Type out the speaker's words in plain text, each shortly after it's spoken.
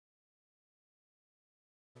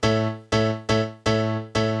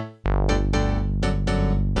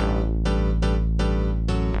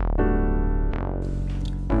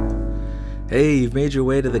Hey, you've made your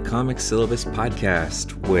way to the Comic Syllabus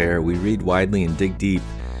podcast, where we read widely and dig deep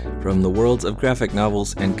from the worlds of graphic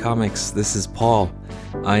novels and comics. This is Paul.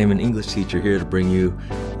 I am an English teacher here to bring you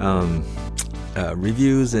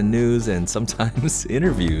reviews and news and sometimes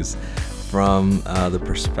interviews from the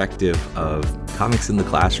perspective of comics in the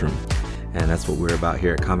classroom. And that's what we're about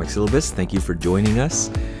here at Comic Syllabus. Thank you for joining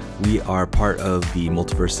us. We are part of the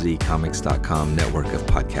multiversitycomics.com network of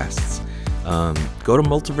podcasts. Go to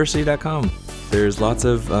multiversity.com. There's lots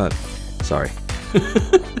of, sorry.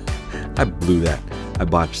 I blew that. I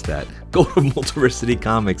botched that. Go to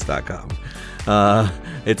multiversitycomics.com.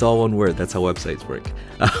 It's all one word. That's how websites work.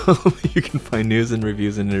 You can find news and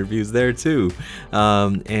reviews and interviews there too.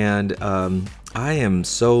 I am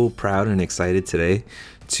so proud and excited today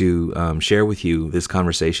to share with you this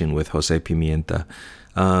conversation with Jose Pimienta.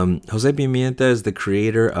 Jose Pimienta is the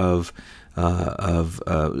creator of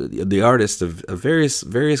the artist of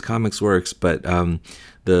various comics works, but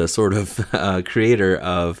the sort of creator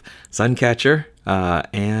of Suncatcher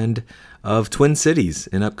and of Twin Cities,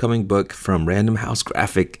 an upcoming book from Random House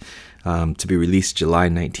Graphic to be released July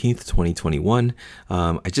 19th, 2021.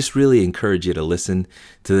 I just really encourage you to listen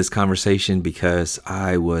to this conversation because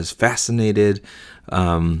I was fascinated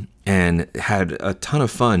and had a ton of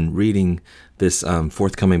fun reading this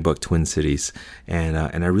forthcoming book, Twin Cities, and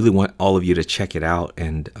I really want all of you to check it out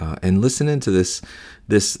and listen into this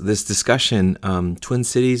discussion. Twin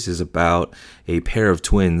Cities is about a pair of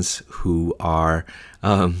twins who are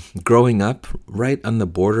growing up right on the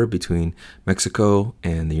border between Mexico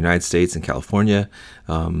and the United States and California,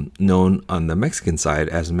 known on the Mexican side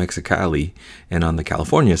as Mexicali and on the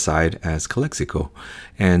California side as Calexico.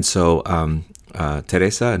 And so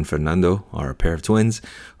Teresa and Fernando are a pair of twins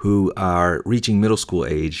who are reaching middle school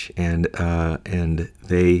age, and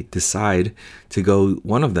they decide to go,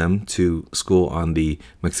 one of them, to school on the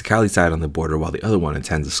Mexicali side on the border, while the other one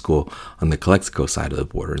attends a school on the Calexico side of the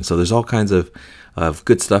border. And so there's all kinds of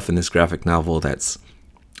good stuff in this graphic novel that's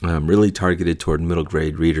really targeted toward middle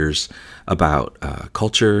grade readers about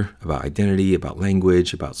culture, about identity, about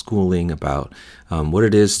language, about schooling, about what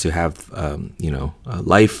it is to have a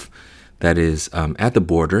life that is at the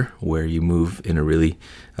border, where you move in a really,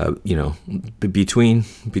 between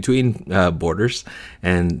borders,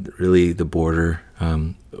 and really the border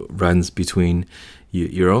runs between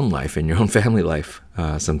your own life and your own family life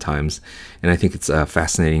sometimes. And I think it's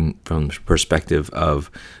fascinating from the perspective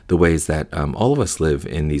of the ways that all of us live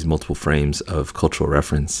in these multiple frames of cultural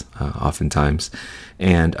reference, oftentimes,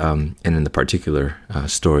 and in the particular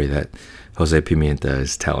story that Jose Pimienta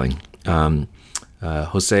is telling.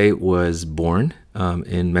 Jose was born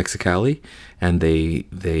in Mexicali, and they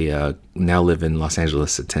now live in Los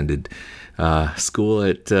Angeles. Attended school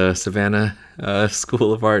at Savannah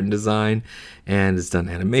School of Art and Design, and has done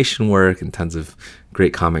animation work and tons of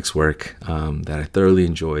great comics work that I thoroughly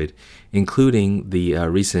enjoyed, including the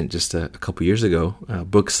recent, just a couple years ago,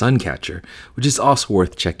 book Suncatcher, which is also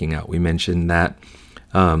worth checking out. We mentioned that.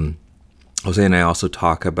 Jose and I also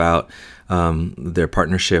talk about their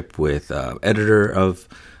partnership with editor of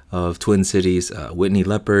Twin Cities, Whitney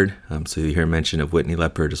Leopard. So you hear mention of Whitney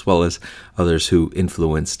Leopard, as well as others who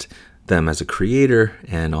influenced them as a creator,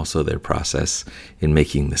 and also their process in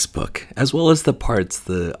making this book, as well as the parts,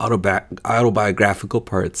 the autobiographical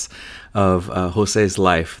parts of Jose's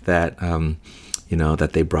life that that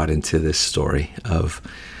they brought into this story of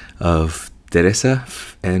Teresa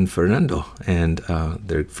and Fernando and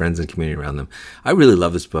their friends and community around them. I really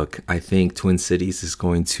love this book. I think Twin Cities is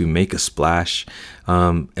going to make a splash.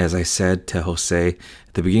 As I said to Jose at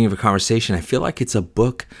the beginning of a conversation, I feel like it's a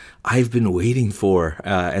book I've been waiting for,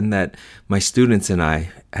 and that my students and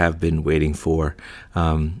I have been waiting for.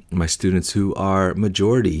 My students who are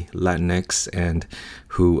majority Latinx and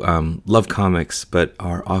who love comics, but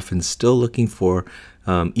are often still looking for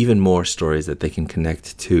even more stories that they can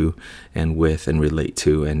connect to and with and relate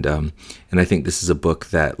to. And I think this is a book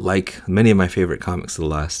that, like many of my favorite comics of the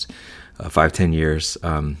last 5-10 years,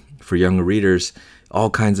 for younger readers, all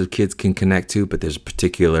kinds of kids can connect to, but there's a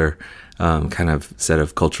particular kind of set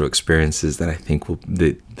of cultural experiences that I think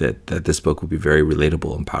that this book will be very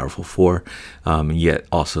relatable and powerful for, and yet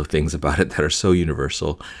also things about it that are so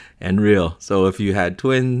universal and real. So if you have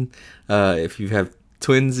twins, a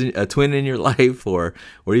twin in your life, or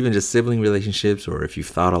even just sibling relationships, or if you've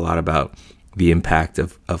thought a lot about the impact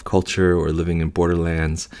of culture or living in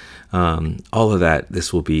borderlands, all of that,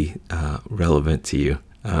 this will be relevant to you.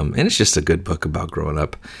 And it's just a good book about growing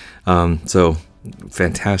up. So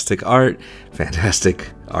fantastic art, fantastic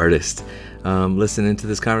artist. Listening to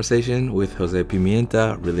this conversation with Jose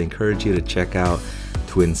Pimienta, really encourage you to check out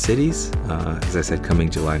Twin Cities, as I said, coming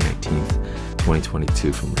July 19th.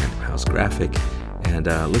 2022 from Random House Graphic, and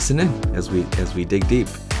listen in as we dig deep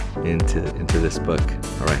into this book.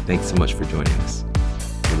 All right, thanks so much for joining us.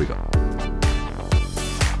 Here we go.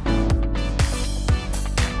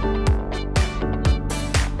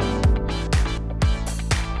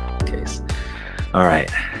 Case. All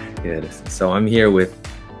right, good. So I'm here with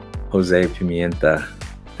Jose Pimienta.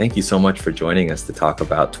 Thank you so much for joining us to talk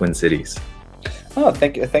about Twin Cities. Oh,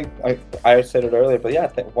 thank you. I said it earlier, but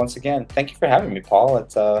yeah, once again, thank you for having me, Paul.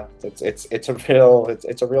 It's a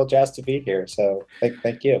real jazz to be here. So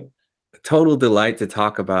thank you. Total delight to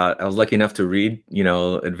talk about. I was lucky enough to read,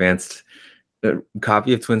 advanced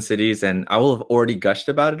copy of Twin Cities, and I will have already gushed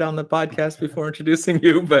about it on the podcast before introducing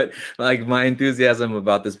you. But like, my enthusiasm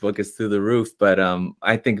about this book is through the roof. But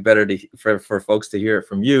I think better for folks to hear it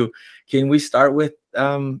from you. Can we start with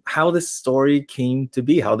how this story came to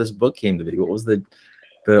be? How this book came to be? What was the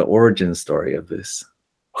origin story of this?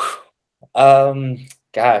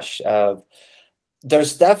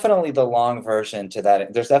 There's definitely the long version to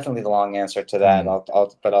that. There's definitely the long answer to that.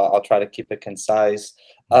 I'll try to keep it concise.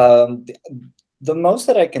 The most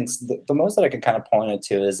that I can kind of point it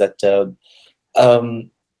to is that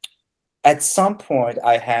at some point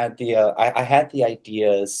I had the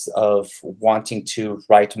ideas of wanting to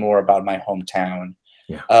write more about my hometown.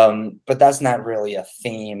 Yeah. But that's not really a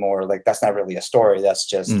theme, or like that's not really a story. That's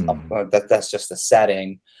just that's just a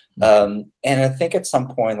setting. And I think at some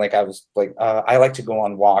point, like I was like, I like to go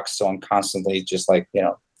on walks, so I'm constantly just like,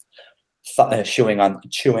 chewing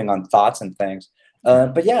on thoughts and things.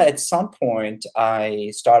 But yeah, at some point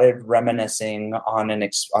I started reminiscing on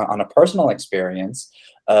a personal experience,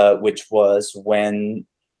 which was when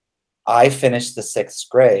I finished the 6th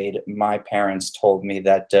grade. My parents told me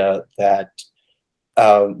that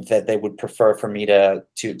they would prefer for me to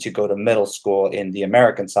go to middle school in the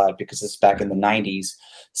American side, because it's back in the 90s.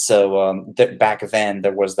 So back then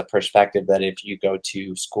there was the perspective that if you go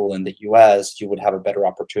to school in the US, you would have a better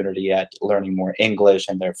opportunity at learning more English,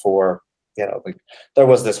 and therefore, like there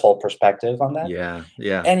was this whole perspective on that. Yeah.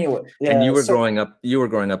 Anyway, yeah. And you were growing up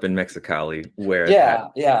in Mexicali, where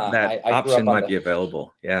that option might be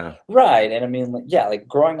available. Yeah. Right. And I mean, like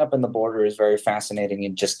growing up in the border is very fascinating,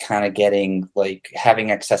 and just kind of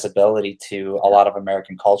having accessibility to a lot of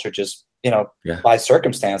American culture, just, by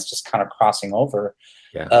circumstance, just kind of crossing over.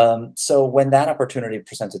 Yeah. So when that opportunity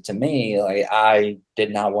presented to me, like I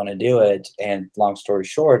did not want to do it. And long story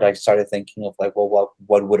short, I started thinking of like, well,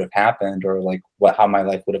 what would have happened, or like how my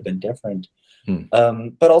life would have been different.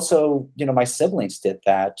 But also, my siblings did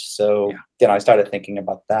that. So then I started thinking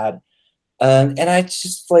about that. And I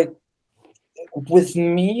just like, with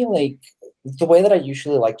me, like the way that I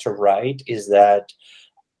usually like to write is that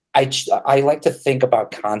I like to think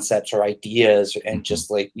about concepts or ideas, and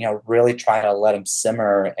just like, really try to let them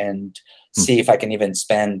simmer and see if I can even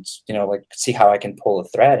see how I can pull a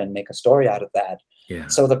thread and make a story out of that. Yeah.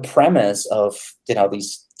 So the premise of,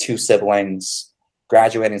 these two siblings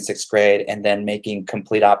graduating 6th grade and then making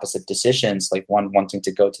complete opposite decisions, like one wanting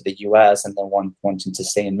to go to the US and then one wanting to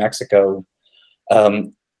stay in Mexico,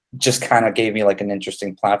 just kind of gave me like an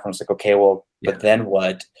interesting platform. It's like, okay, well, but then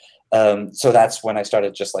what? So that's when I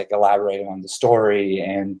started just like elaborating on the story,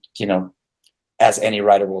 and, as any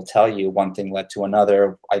writer will tell you, one thing led to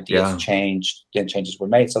another, ideas changed, and changes were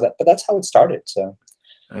made. But that's how it started. So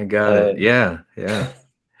I got it. Yeah.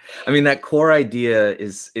 I mean, that core idea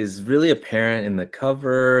is really apparent in the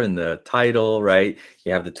cover and the title, right?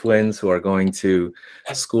 You have the twins who are going to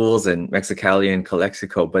schools in Mexicali and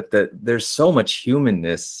Calexico, but there's so much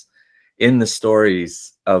humanness in the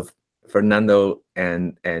stories of Fernando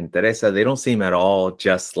and Teresa. They don't seem at all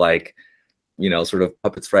just like, sort of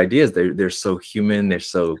puppets for ideas. They're so human. They're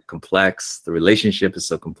so complex. The relationship is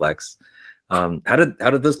so complex. How did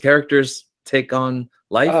those characters take on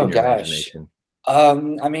life in your imagination?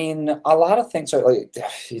 I mean, a lot of things are like,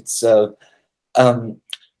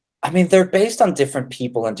 I mean, they're based on different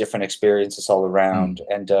people and different experiences all around.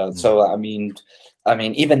 And so, I mean,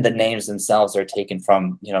 even the names themselves are taken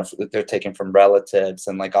from, they're taken from relatives,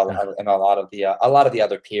 and like a lot of the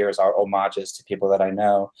other peers are homages to people that I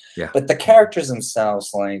know. Yeah. But the characters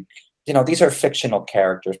themselves, like, these are fictional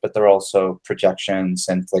characters, but they're also projections,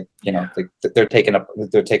 and like, like they're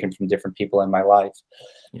taken from different people in my life.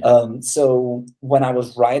 Yeah. So when I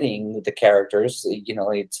was writing the characters,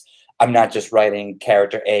 I'm not just writing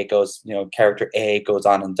character A goes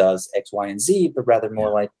on and does X, Y, and Z, but rather more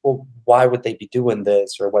like, well, why would they be doing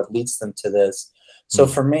this, or what leads them to this? So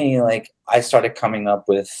for me, like, I started coming up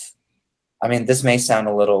with, I mean, this may sound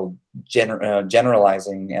a little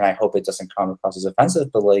generalizing, and I hope it doesn't come across as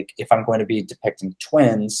offensive, but like, if I'm going to be depicting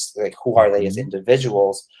twins, like, who are they as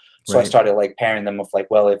individuals? So I started like pairing them with like,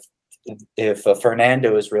 well, if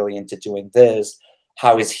Fernando is really into doing this,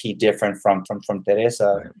 how is he different from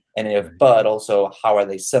Teresa? Right. And if Right. but also how are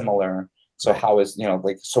they similar? So Right. how is,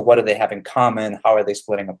 like, so what do they have in common? How are they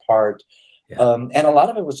splitting apart? Yeah. And a lot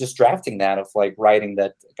of it was just drafting that, of like writing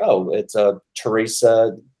that, oh, it's a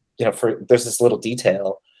Teresa, there's this little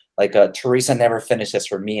detail, like Teresa never finishes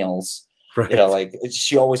her meals. Right. Like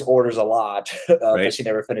she always orders a lot, but Right. she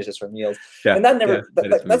never finishes her meals. Yeah. And that Yeah. never, That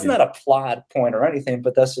is that's amazing. not a plot point or anything,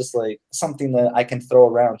 but that's just like something that I can throw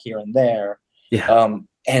around here and there. Yeah.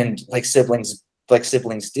 And like siblings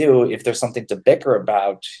do, if there's something to bicker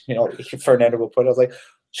about, Fernando will put, I was like,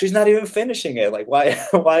 she's not even finishing it. Like, why,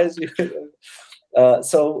 why is you?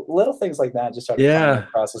 So little things like that just started coming Yeah.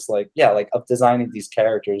 across as like, like of designing these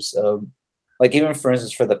characters. Like even for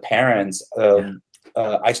instance, for the parents, Yeah.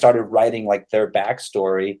 I started writing like their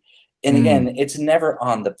backstory. And Mm, again, it's never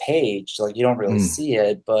on the page, like you don't really mm, see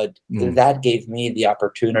it, but mm. that gave me the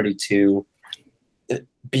opportunity to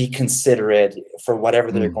be considerate for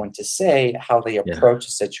whatever they're Mm. going to say, how they Yeah. approach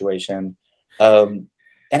a situation.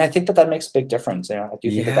 And I think that makes a big difference. I do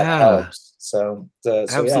think that Yeah. helps. So yeah,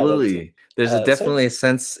 Absolutely. There's so definitely a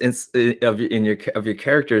sense of your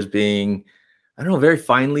characters being, I don't know, very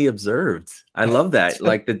finely observed. I love that.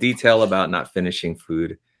 Like the detail about not finishing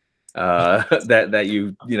food. That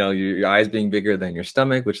your eyes being bigger than your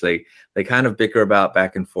stomach, which they kind of bicker about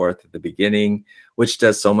back and forth at the beginning, which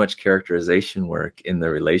does so much characterization work in the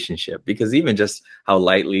relationship, because even just how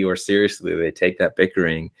lightly or seriously they take that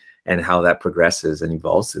bickering and how that progresses and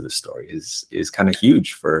evolves through the story is kind of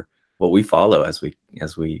huge for what we follow as we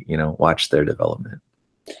watch their development.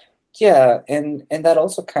 yeah, and that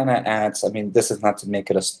also kind of adds. I mean, this is not to make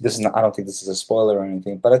it this is not. I don't think this is a spoiler or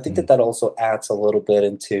anything, but I think Mm, that also adds a little bit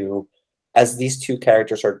into, as these two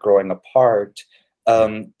characters are growing apart.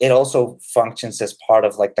 yeah, It also functions as part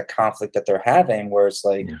of like the conflict that they're having, where it's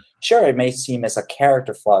like, yeah, sure, it may seem as a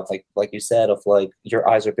character flaw, like you said, of like your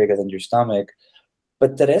eyes are bigger than your stomach.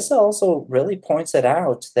 But Teresa also really points it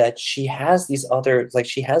out that she has these other, like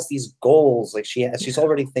she has these goals, like she's yeah,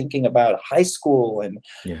 already thinking about high school and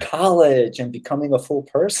yeah, college and becoming a full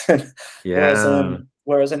person. whereas yeah. in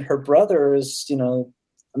whereas in her brothers,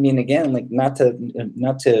 I mean, again, like not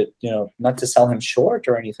to sell him short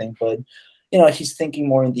or anything, but he's thinking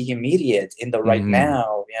more in the immediate, in the right Hmm.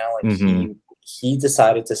 now. Like Hmm. he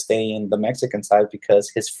decided to stay in the Mexican side because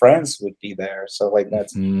his friends would be there. So like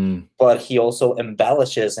that's, Hmm. but he also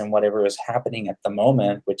embellishes in whatever is happening at the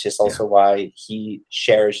moment, which is Yeah. also why he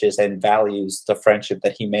cherishes and values the friendship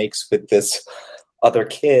that he makes with this other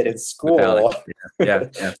kid in With Alex. school. Yeah. Yeah.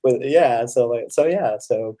 Yeah. But yeah, so like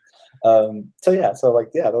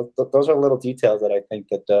yeah, those are little details that I think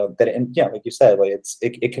that and yeah, like you said, like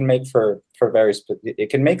it can make for it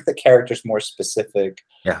can make the characters more specific,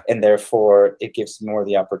 Yeah. and therefore it gives more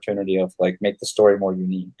the opportunity of like make the story more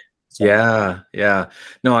unique. So Yeah, yeah.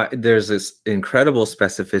 No, there's this incredible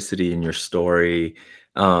specificity in your story,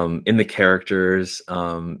 in the characters,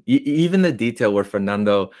 even the detail where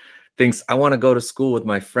Fernando thinks, I want to go to school with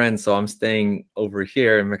my friends, so I'm staying over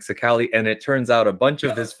here in Mexicali, and it turns out a bunch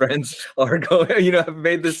of his friends are going, have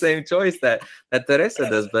made the same choice that Teresa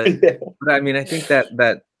does. yeah. But I mean, I think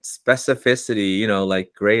that specificity,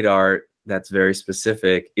 like great art that's very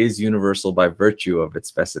specific is universal by virtue of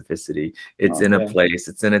its specificity. It's Oh, in a yeah. place,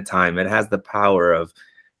 it's in a time. It has the power of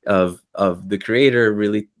the creator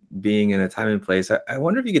really being in a time and place. I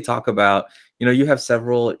wonder if you could talk about, you have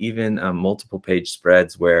several even multiple page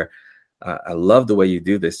spreads where I love the way you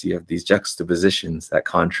do this. You have these juxtapositions that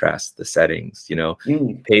contrast the settings,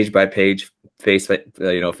 Mm, page by page,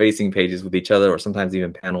 facing pages with each other, or sometimes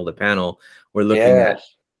even panel to panel. We're looking yeah. at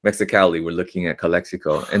Mexicali, we're looking at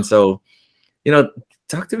Calexico. And so, you know,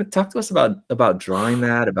 talk to us about drawing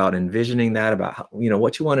that, about envisioning that, about how,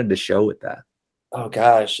 what you wanted to show with that. Oh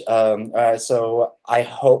gosh. So I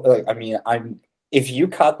hope. Like, I mean, If you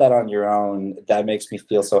caught that on your own, that makes me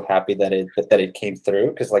feel so happy that it came through,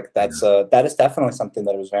 because like Yeah. that is definitely something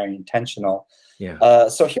that was very intentional. Yeah.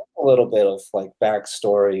 So here's a little bit of like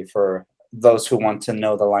backstory for those who want to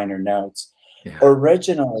know the liner notes. Yeah.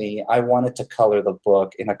 Originally, I wanted to color the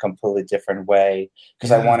book in a completely different way,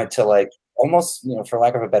 because I Yeah. wanted to like almost, for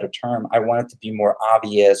lack of a better term, I wanted to be more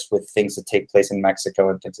obvious with things that take place in Mexico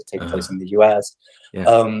and things that take place in the US. Yeah.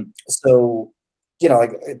 So,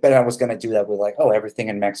 like, but I was going to do that with like, oh, everything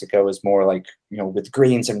in Mexico is more like, with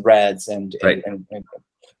greens and reds Right. and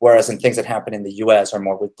whereas in things that happen in the US are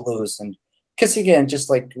more with blues. And because again, just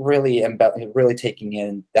like really taking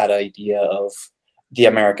in that idea of the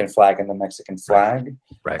American flag and the Mexican Right. flag.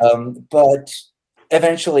 Right. But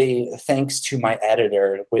eventually, thanks to my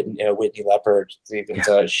editor, Whitney Leopard,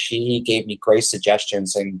 she gave me great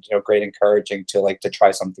suggestions and great encouraging to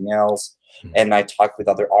try something else. Mm-hmm. And I talked with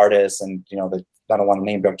other artists, and I don't want to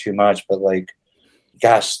name drop too much, but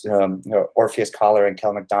gosh, Orpheus Collar and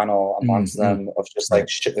Kel McDonald amongst them, of just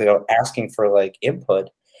asking for input.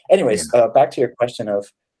 Anyways, back to your question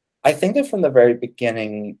of, I think that from the very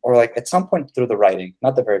beginning, or at some point through the writing,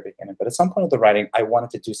 not the very beginning, but at some point of the writing, I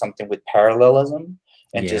wanted to do something with parallelism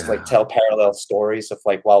and just tell parallel stories of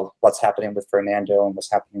what's happening with Fernando and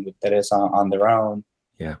what's happening with Teresa on their own.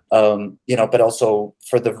 Yeah. But also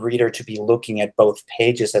for the reader to be looking at both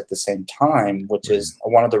pages at the same time, which is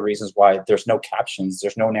one of the reasons why there's no captions,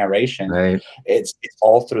 there's no narration. Right. It's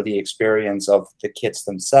all through the experience of the kids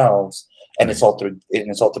themselves, and it's all through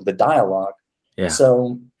the dialogue. Yeah.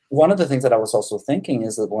 So one of the things that I was also thinking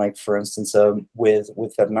is that, for instance, with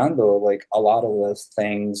Fernando, a lot of those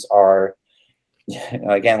things are,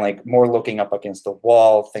 again, more looking up against the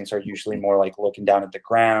wall. Things are usually more looking down at the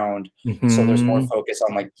ground. Mm-hmm. So there's more focus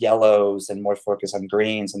on yellows and more focus on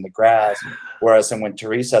greens and the grass. Whereas in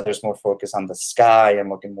Teresa, there's more focus on the sky and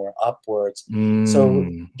looking more upwards. So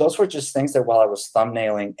those were just things that while I was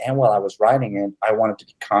thumbnailing and while I was writing it, I wanted to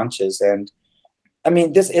be conscious. And I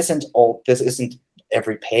mean, this isn't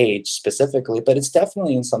every page specifically, but it's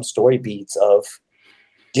definitely in some story beats of,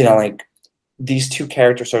 these two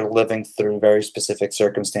characters are living through very specific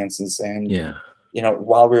circumstances. And,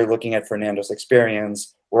 while we're looking at Fernando's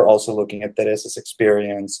experience, we're also looking at Teresa's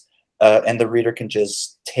experience. And the reader can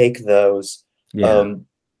just take those. And,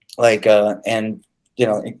 again,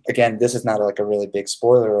 this is not a really big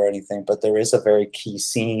spoiler or anything, but there is a very key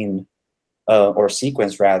scene or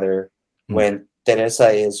sequence rather, when Teresa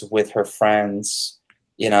is with her friends,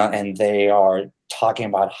 and they are talking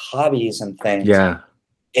about hobbies and things. Yeah.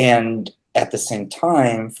 And at the same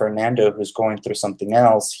time, Fernando, who's going through something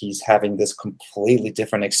else, he's having this completely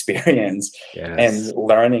different experience and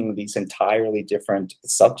learning these entirely different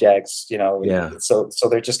subjects, So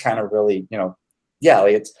they're just kind of really,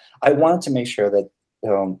 I wanted to make sure that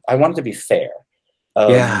I wanted to be fair.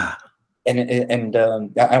 And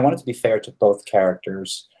I wanted to be fair to both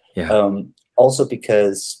characters. Yeah. Also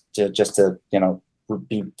because just to,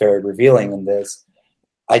 be very revealing in this,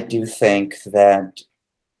 I do think that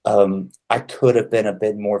I could have been a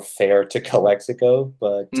bit more fair to Calexico,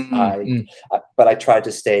 but I tried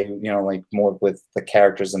to stay, more with the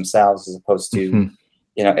characters themselves as opposed to,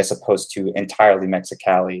 entirely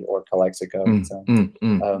Mexicali or Calexico. That's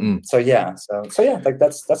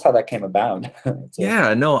how that came about.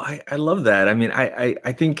 I love that. I mean,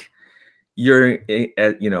 I think you're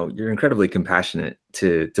incredibly compassionate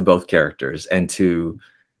to both characters and to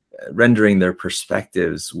rendering their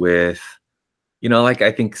perspectives with,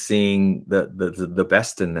 I think seeing the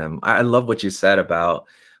best in them. I love what you said about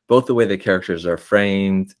both the way the characters are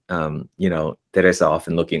framed, Teresa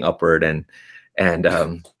often looking upward and and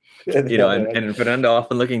Fernando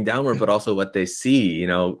often looking downward, but also what they see,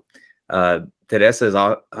 Teresa is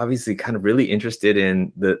obviously kind of really interested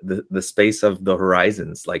in the space of the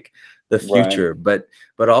horizons, the future, but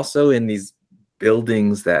also in these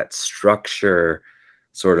buildings that structure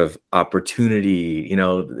sort of opportunity,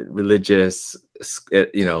 religious,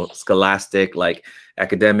 scholastic,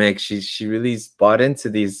 academic. She really bought into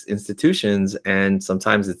these institutions, and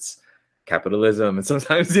sometimes it's capitalism, and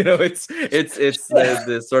sometimes it's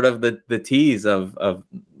the sort of the tease of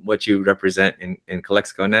what you represent in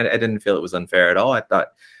Calexico. And I didn't feel it was unfair at all. I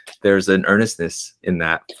thought there's an earnestness in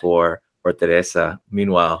that for Teresa.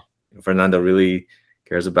 Meanwhile, Fernando really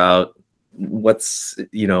cares about what's,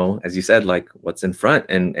 as you said, what's in front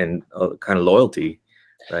and kind of loyalty,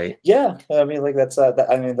 right? Yeah, I mean, that's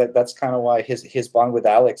that's kind of why his bond with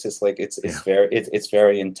Alex is it's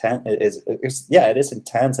very intense. It is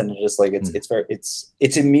intense, and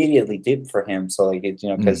it's immediately deep for him. So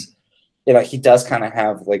because he does kind of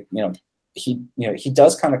have he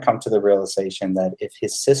does kind of come to the realization that if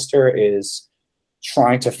his sister is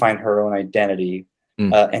trying to find her own identity,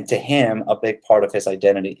 and to him, a big part of his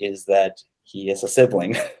identity is that he is a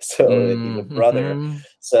sibling, so he's a brother.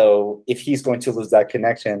 So if he's going to lose that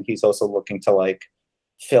connection, he's also looking to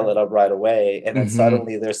fill it up right away. And then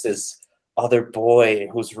suddenly there's this other boy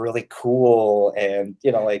who's really cool and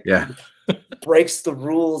breaks the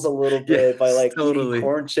rules a little bit by eating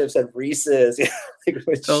corn chips at Reese's.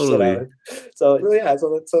 Which, but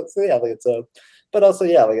also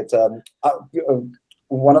it's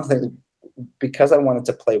one of the things. because I wanted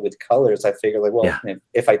to play with colors, I figured like, well, Yeah.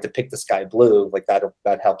 if I depict the sky blue, like that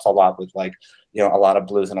helps a lot with like, a lot of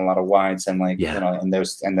blues and a lot of whites, and like, Yeah. and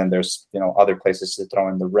then there's other places to throw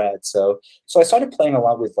in the red. So I started playing a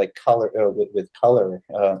lot with like color, with color,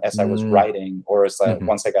 as I was writing, or as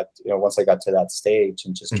once I got to that stage,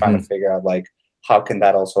 and just trying to figure out like how can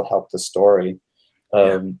that also help the story.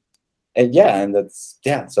 And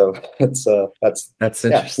so That's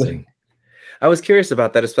interesting. I was curious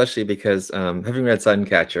about that, especially because having read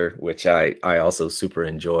Suncatcher, which I also super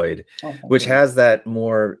enjoyed, which has that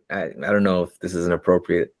more, I don't know if this is an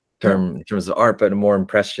appropriate term in terms of art, but a more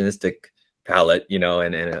impressionistic palette, and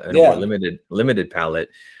a more limited palette.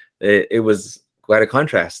 It was quite a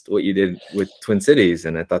contrast what you did with Twin Cities,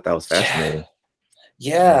 and I thought that was fascinating.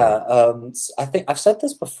 I think I've said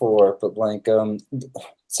this before, but like,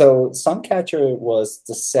 so Suncatcher was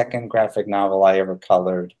the second graphic novel I ever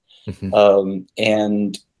colored.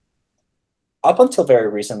 And up until very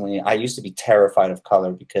recently, I used to be terrified of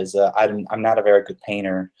color because I'm not a very good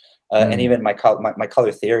painter, and even my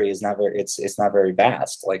color theory is not very it's not very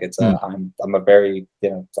vast. Like I'm a very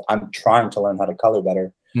I'm trying to learn how to color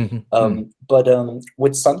better. But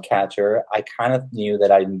with Suncatcher, I kind of knew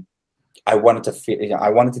that I wanted to feel, I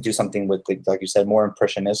wanted to do something with like you said, more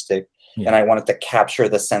impressionistic, and I wanted to capture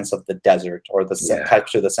the sense of the desert or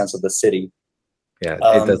capture the sense of the city. Yeah,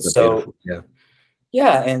 it does look beautiful.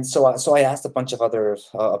 And so I asked a bunch of other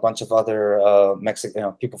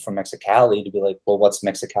Mexican people from Mexicali to be like, well, what's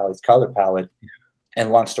Mexicali's color palette?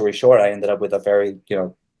 And long story short, I ended up with a very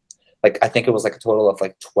like I think it was like a total of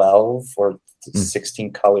like 12 or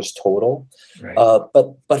 16 colors total. Right.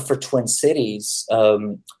 But for Twin Cities,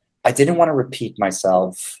 I didn't want to repeat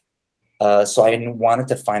myself, so I wanted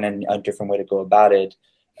to find a different way to go about it.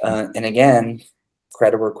 And again,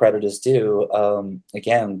 credit where credit is due.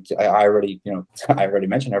 Again, I already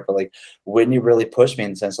mentioned her, but like Whitney really pushed me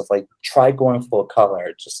in the sense of like, try going full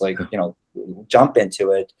color, just like, jump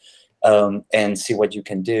into it, and see what you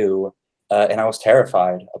can do. And I was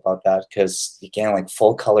terrified about that because again, like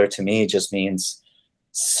full color to me just means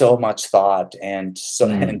so much thought and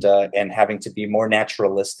and having to be more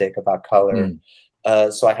naturalistic about color.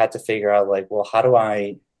 So I had to figure out like, well, how do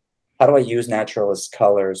I use naturalist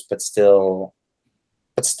colors, but still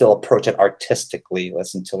approach it artistically.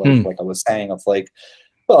 Listen to like I was saying of like,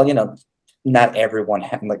 well, not everyone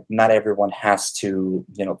has to, like not everyone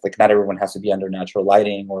has to be under natural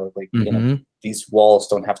lighting, or like, these walls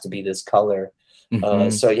don't have to be this color.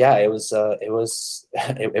 So yeah, it's a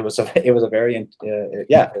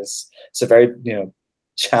very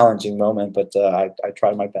challenging moment, but I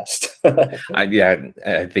tried my best.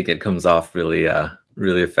 I think it comes off really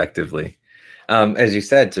effectively. As you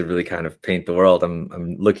said, to really kind of paint the world.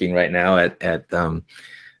 I'm looking right now at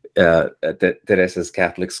Teresa's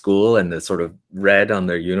Catholic school and the sort of red on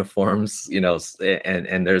their uniforms,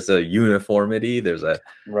 and there's a uniformity, there's a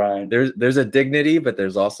dignity, but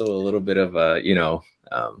there's also a little bit of a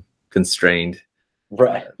constrained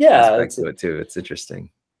aspect to it too. It's interesting.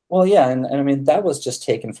 Well, yeah, and I mean that was just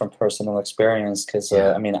taken from personal experience because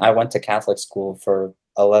I mean I went to Catholic school for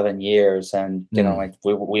 11 years, and like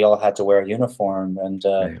we all had to wear a uniform, and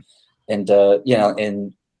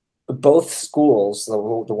in both schools, the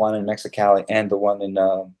one in Mexicali and the one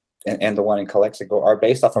in Calexico are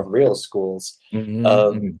based off of real schools. I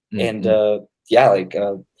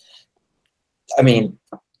mean,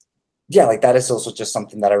 like that is also just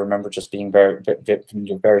something that I remember just being very,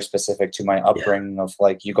 very specific to my upbringing of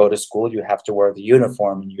like, you go to school, you have to wear the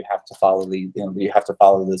uniform, and you have to follow these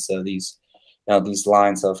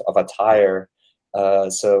lines of attire.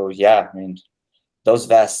 So yeah, I mean, those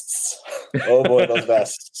vests. Oh boy, those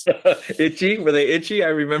vests. Itchy? Were they itchy? I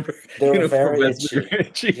remember. They were very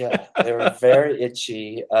itchy. Yeah, they were very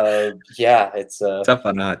itchy. It's tough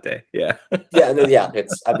on a hot day. Yeah.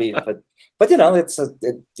 It's. I mean, but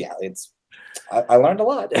I learned a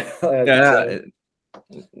lot.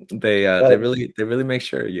 They really make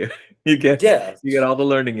sure you get all the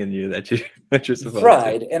learning in you that you're supposed to.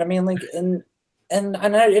 Right, and I mean, like, and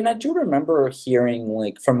I do remember hearing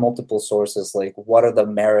like from multiple sources like what are the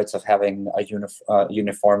merits of having a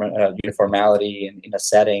uniformity in a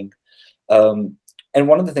setting, and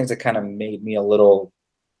one of the things that kind of made me a little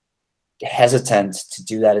hesitant to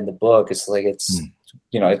do that in the book is like it's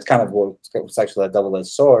kind of it's actually a double-edged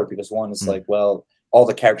sword, because one is like, well, all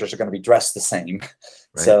the characters are going to be dressed the same,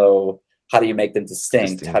 so how do you make them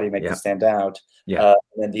distinct? How do you make them stand out? And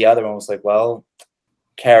then the other one was like, well,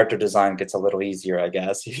 character design gets a little easier, I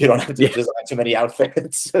guess. You don't have to design too many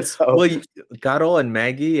outfits. So well, Garo and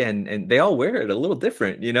Maggie and they all wear it a little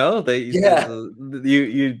different, you know.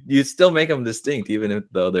 You still make them distinct, even if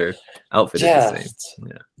though their outfit is the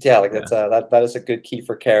same. Like that is a good key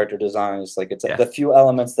for character design. It's like the few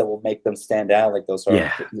elements that will make them stand out. Like those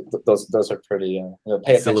are those are pretty.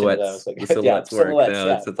 Pay attention to those. Like, the silhouettes work.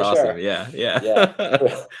 It's awesome. Sure. Yeah.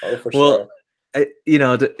 Oh, for sure.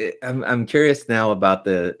 I'm curious now about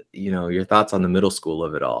your thoughts on the middle school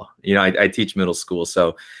of it all. I teach middle school,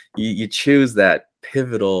 so you choose that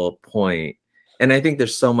pivotal point, and I think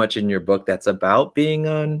there's so much in your book that's about being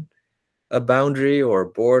on a boundary or a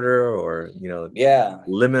border or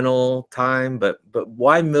liminal time. But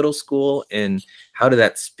why middle school, and how did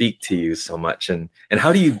that speak to you so much, and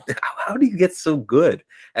how do you get so good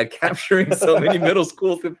at capturing so many middle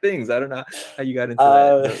school things? I don't know how you got into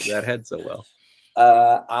that head so well.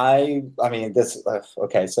 I mean this.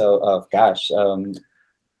 Okay, so gosh,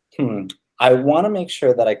 I want to make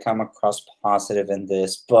sure that I come across positive in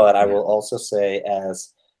this, but I will also say,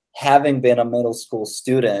 as having been a middle school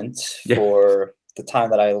student for the time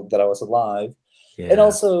that I was alive, and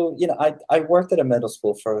also I worked at a middle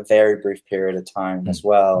school for a very brief period of time as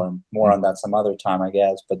well, and more on that some other time, I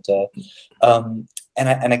guess. But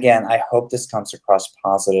and again, I hope this comes across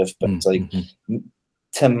positive, but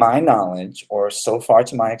to my knowledge, or so far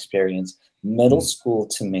to my experience, middle school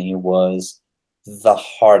to me was the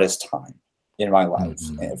hardest time in my life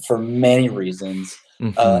for many reasons.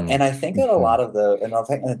 And I think that a lot of and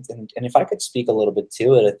if I could speak a little bit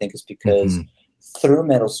to it, I think it's because through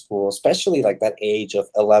middle school, especially like that age of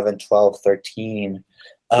 11, 12, 13,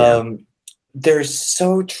 they're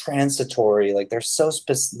so transitory. Like they're so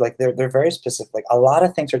specific, like they're very specific. Like a lot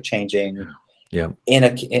of things are changing. In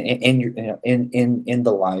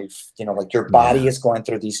the life, like your body is going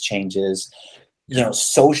through these changes,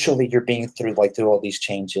 socially you're being through all these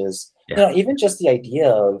changes, even just the idea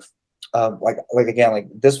of like again, like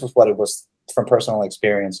this was what it was from personal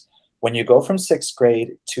experience. When you go from 6th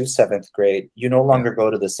grade to 7th grade, you no longer go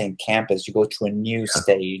to the same campus, you go to a new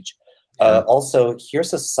stage. Also,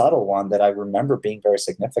 here's a subtle one that I remember being very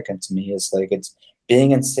significant to me, is like, it's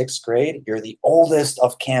being in 6th grade, you're the oldest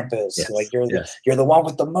of campus. Like you're the one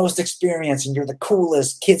with the most experience, and you're the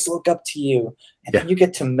coolest. Kids look up to you. And then you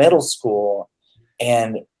get to middle school,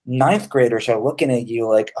 and 9th graders are looking at you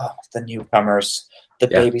like, oh, the newcomers, the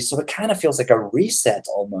babies. So it kind of feels like a reset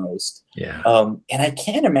almost. And I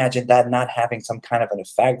can't imagine that not having some kind of an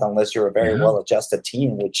effect, unless you're a very well-adjusted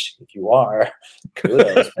teen, which if you are,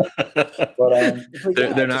 kudos. But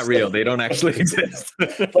they're not real. They don't actually exist.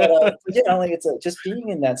 But like it's just being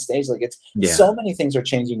in that stage, like it's so many things are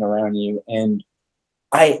changing around you, and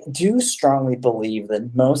I do strongly believe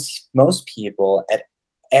that most people at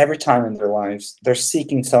every time in their lives, they're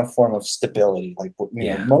seeking some form of stability. Like,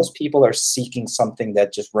 most people are seeking something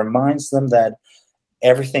that just reminds them that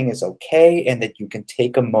everything is okay and that you can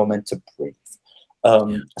take a moment to breathe.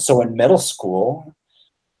 So in middle school,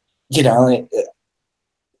 it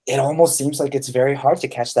almost seems like it's very hard to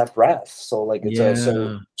catch that breath. So like,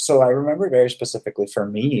 so I remember very specifically for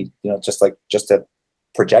me, just to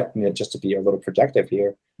project, just to be a little projective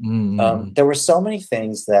here. There were so many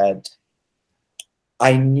things that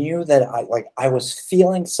I knew that I was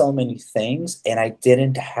feeling so many things, and I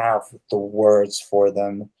didn't have the words for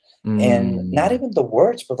them. And not even the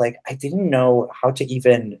words, but like I didn't know how to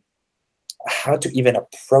even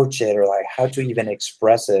approach it, or like how to even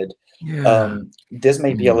express it. This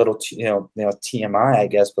may be a little TMI, I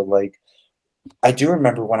guess, but like I do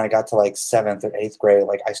remember when I got to like 7th or 8th grade,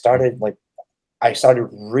 like I started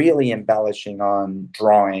really embellishing on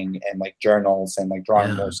drawing and like journals and like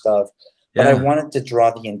drawing more stuff. But I wanted to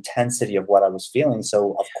draw the intensity of what I was feeling.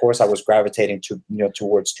 So of course I was gravitating to,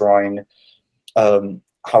 towards drawing,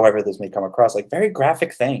 however this may come across, like very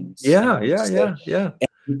graphic things. And,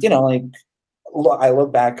 like, I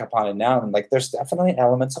look back upon it now, and like there's definitely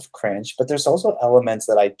elements of cringe, but there's also elements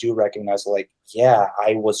that I do recognize, like,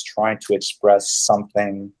 I was trying to express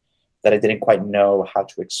something that I didn't quite know how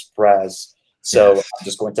to express. So I'm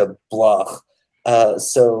just going to blah.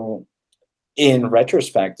 So in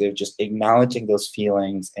retrospective, just acknowledging those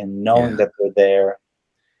feelings and knowing that they're there,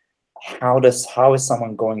 how is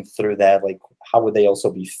someone going through that? Like, how would they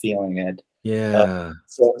also be feeling it?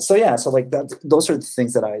 So like that, those are the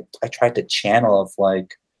things that I tried to channel, of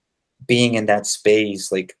like being in that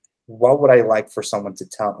space. Like, what would I like for someone to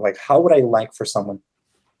tell? Like, how would I like for someone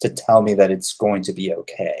to tell me that it's going to be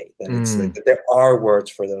okay? That it's like, that there are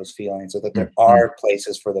words for those feelings, or that there are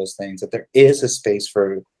places for those things. That there is a space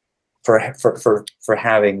for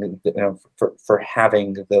having for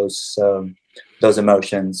having those those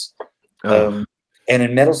emotions. Oh, And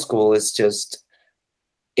in middle school, it's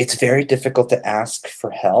very difficult to ask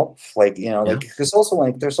for help. Like, yeah. like there's also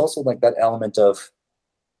like that element of,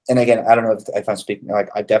 and again, I don't know if I'm speaking, like,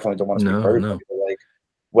 I definitely don't want to speak for No, everybody, no. but like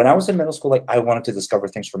when I was in middle school, like I wanted to discover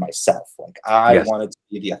things for myself. Like I Yes. wanted to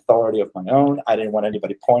be the authority of my own. I didn't want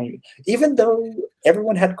anybody pointing, even though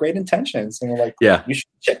everyone had great intentions and were like, Yeah. you should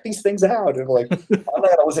check these things out. And like, I'm not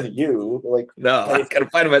gonna listen to you. Like, No, but I if gotta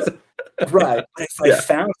find myself. right, but if I Yeah.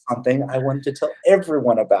 found something, I wanted to tell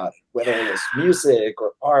everyone about it, whether it was music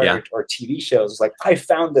or Yeah. art or TV shows. Like I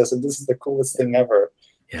found this, and this is the coolest thing ever.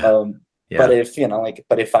 Yeah. Um, but Yeah. if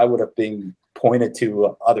but if I would have been pointed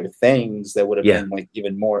to other things, that would have Yeah. been like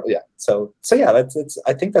even more. Yeah. So yeah, that's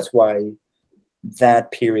I think that's why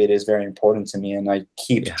that period is very important to me, and I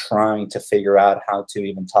keep Yeah. trying to figure out how to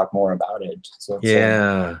even talk more about it.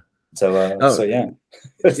 Yeah. So Oh, yeah.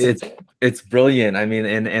 it's brilliant. I mean,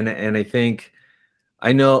 and I think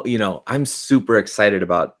I know, I'm super excited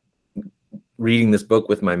about reading this book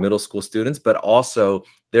with my middle school students, but also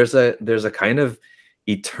there's a kind of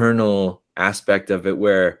eternal aspect of it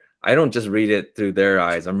where I don't just read it through their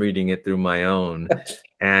eyes, I'm reading it through my own.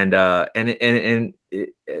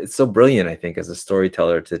 It's so brilliant, I think, as a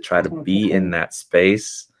storyteller to try to be in that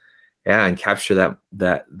space, yeah, and capture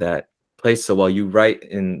that place. So while you write,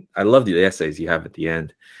 and I love the essays you have at the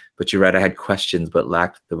end, but you write, I had questions but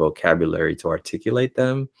lacked the vocabulary to articulate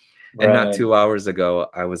them. And not Right. 2 hours ago,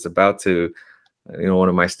 I was about to, one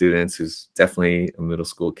of my students who's definitely a middle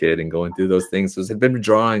school kid and going through those things had been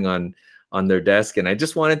drawing on their desk, and I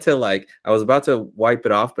just wanted to, like, I was about to wipe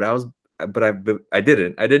it off, but I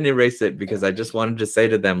didn't erase it, because I just wanted to say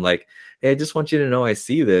to them, like, hey, I just want you to know I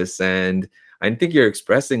see this, and I think you're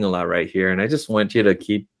expressing a lot right here, and I just want you to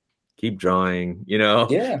keep drawing, Yeah.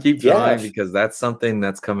 keep Yeah. drawing, because that's something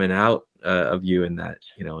that's coming out of you in that,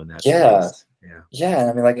 in that Yeah. space. Yeah. Yeah,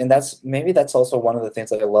 I mean, like, and that's also one of the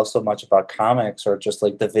things that I love so much about comics, or just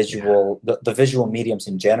like the visual mediums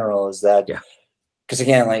in general, is that, Yeah. because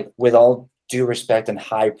again, like, with all due respect and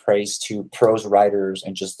high praise to prose writers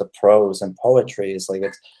and just the prose and poetry, is like,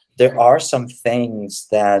 there are some things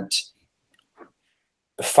that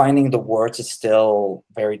finding the words is still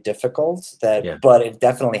very difficult, but it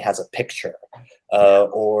definitely has a picture,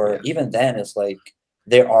 or even then it's like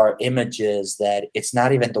there are images that it's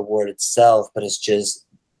not even the word itself, but it's just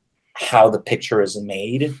how the picture is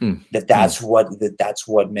made. That's what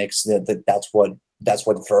makes that's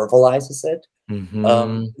what verbalizes it.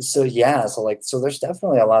 So yeah, so there's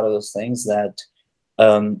definitely a lot of those things that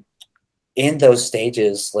in those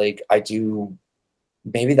stages, like, I do.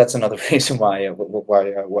 Maybe that's another reason why I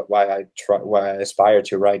aspire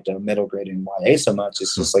to write middle grade in YA so much.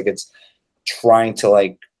 It's just like, it's trying to,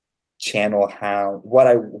 like, channel what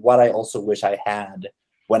I also wish I had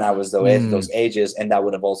when I was those ages, and that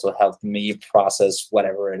would have also helped me process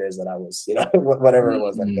whatever it is that I was, whatever it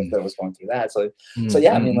was that was going through that. So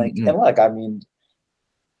yeah, I mean, like, and look, I mean,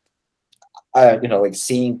 like,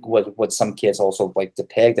 seeing what some kids also, like,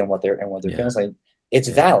 depict and what they're feeling, like, it's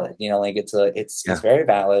valid, like, it's very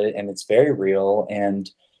valid, and it's very real. And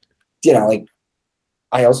like,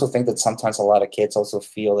 I also think that sometimes a lot of kids also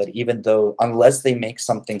feel that even though, unless they make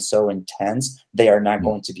something so intense, they are not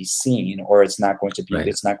going to be seen, or it's not going to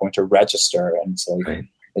register. And so,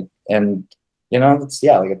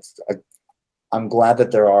 I'm glad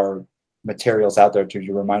that there are materials out there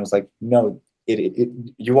to remind us, like, no,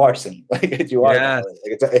 you are seen, like, you are valid.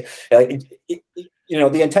 Like,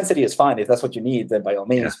 the intensity is fine. If that's what you need, then by all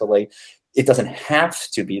means, but, like, it doesn't have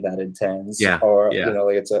to be that intense, or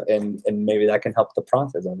like, and maybe that can help the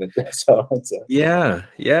process of it. So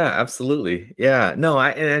absolutely. No,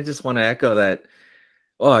 I just want to echo that.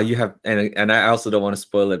 Oh, you have, and I also don't want to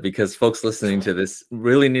spoil it, because folks listening to this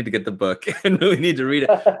really need to get the book and really need to read it.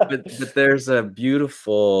 But there's a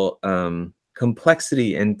beautiful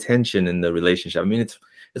complexity and tension in the relationship. I mean, it's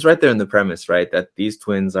right there in the premise, right? That these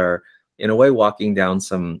twins are, in a way, walking down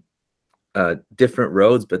some different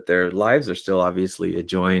roads, but their lives are still obviously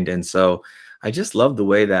adjoined. And so I just love the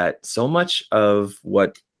way that so much of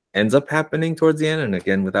what ends up happening towards the end, and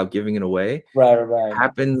again, without giving it away,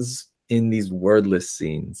 happens in these wordless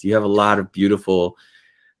scenes. You have a lot of beautiful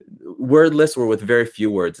wordless, or with very few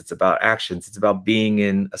words. It's about actions. It's about being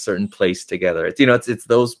in a certain place together. It's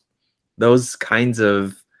those kinds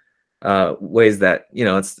of ways that,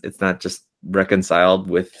 it's not just reconciled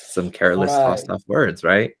with some careless tossed off words,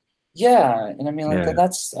 right? Yeah, and I mean, like,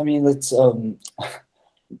 it's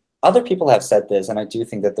other people have said this, and I do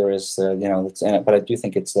think that there is, but I do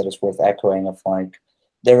think it's worth echoing, of, like,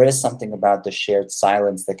 there is something about the shared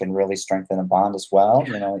silence that can really strengthen a bond as well,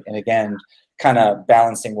 and again, kind of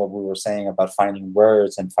balancing what we were saying about finding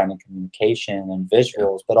words and finding communication and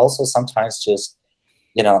visuals, but also sometimes just,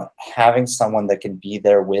 you know, having someone that can be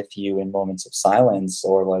there with you in moments of silence,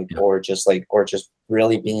 or like, or just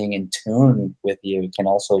really being in tune with you can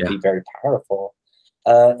also be very powerful.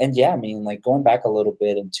 And yeah, I mean, like going back a little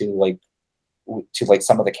bit into like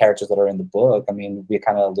some of the characters that are in the book. I mean, we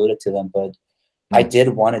kind of alluded to them, but I did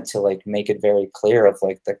wanted to like make it very clear of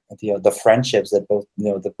like the friendships that both,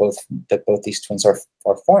 you know, that both these twins are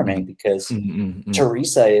forming, because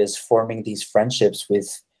Teresa is forming these friendships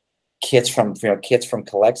with kids from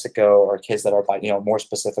Calexico, or kids that are more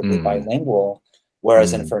specifically bilingual,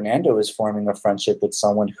 whereas in Fernando is forming a friendship with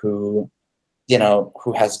someone who, you know,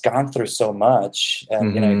 who has gone through so much,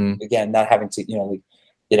 and you know, again, not having to,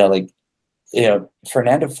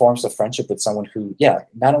 Fernando forms a friendship with someone who,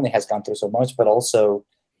 not only has gone through so much, but also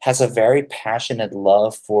has a very passionate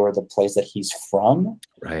love for the place that he's from.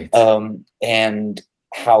 Right. And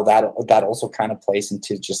how that also kind of plays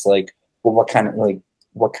into just like, well, what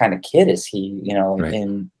kind of kid is he, you know,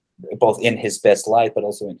 in both in his best light, but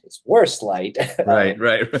also in his worst light.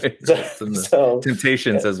 Right. So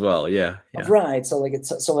temptations as well. Yeah. Right. So like,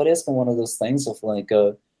 so it is one of those things of like,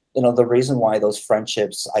 you know, the reason why those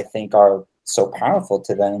friendships I think are so powerful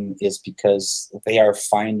to them is because they are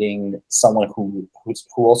finding someone who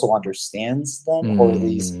also understands them, or at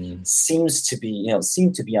least seem to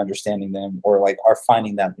be understanding them, or like are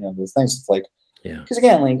finding that, you know, those things like, because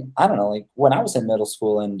again, like, I don't know, like when I was in middle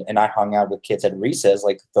school and I hung out with kids at recess,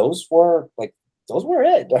 like those were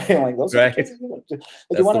it. I mean, like those are the kids that's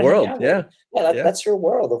the world. That's your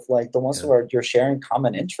world of like the ones who are you're sharing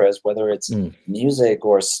common interests, whether it's music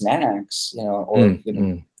or snacks, you know, or you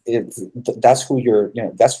know, that's who you're, you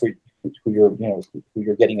know, that's who you're, you know, who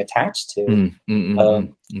you're getting attached to.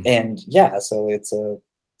 And so it's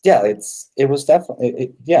it was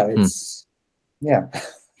definitely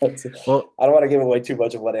well, I don't want to give away too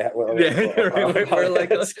much of what I we're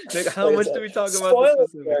like how much do we talk about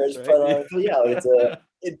spoilers, but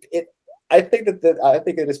it's I think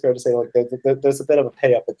it is fair to say like there's a bit of a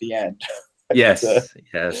payoff at the end. Yes.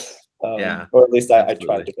 Or at least I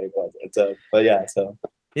tried to make one.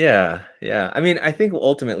 I mean, I think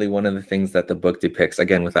ultimately one of the things that the book depicts,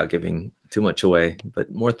 again, without giving too much away, but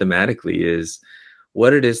more thematically, is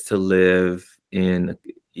what it is to live in.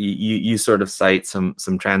 You sort of cite some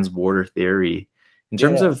trans-border theory in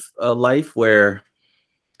terms of a life where,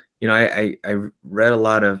 you know, I read a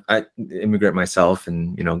lot of, I immigrant myself,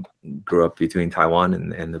 and, you know, grew up between Taiwan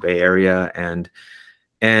and the Bay Area, and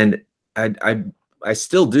I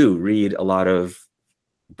still do read a lot of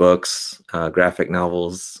books, graphic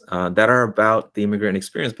novels that are about the immigrant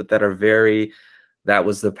experience, but that are that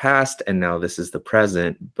was the past and now this is the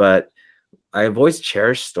present. But I've always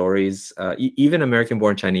cherished stories. Even American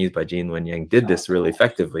Born Chinese by Gene Luen Yang did this really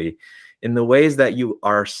effectively, in the ways that you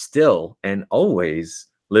are still and always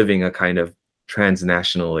living a kind of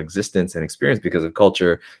transnational existence and experience because of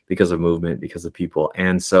culture, because of movement, because of people.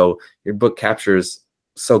 And so your book captures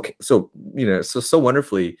so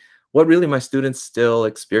wonderfully what really my students still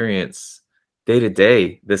experience day to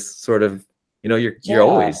day. This sort of, you know, you're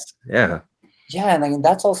always and I mean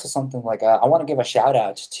that's also something like I want to give a shout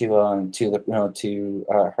out to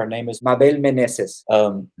her name is Mabel Meneses.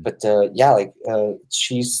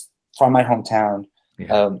 She's from my hometown.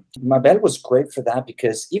 Mabel was great for that,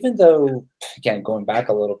 because even though, again, going back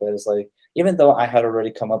a little bit, is like, even though I had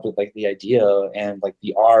already come up with like the idea and like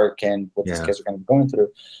the arc and what these kids are going to be going through,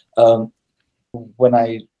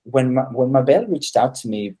 when Mabel reached out to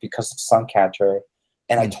me because of Suncatcher,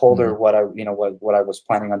 and I told her what I was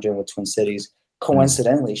planning on doing with Twin Cities.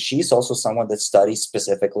 Coincidentally, she's also someone that studies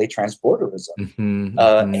specifically transborderism.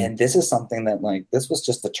 And this is something that, like, this was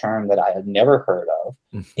just a term that I had never heard of.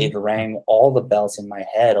 It rang all the bells in my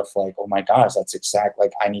head of like, oh my gosh, that's exact.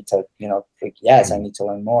 Like, I need to, I need to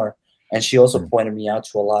learn more. And she also pointed me out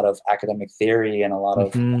to a lot of academic theory and a lot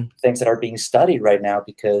of things that are being studied right now,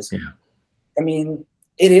 because, I mean,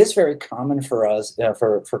 it is very common for us,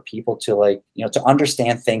 for people to like, to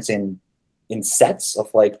understand things in sets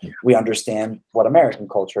of like, we understand what American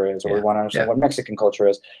culture is, or we want to understand what Mexican culture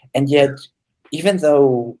is. And yet, even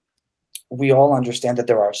though we all understand that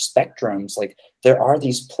there are spectrums, like there are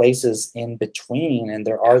these places in between, and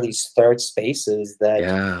there are these third spaces that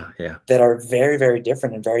are very, very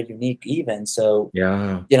different and very unique even. So,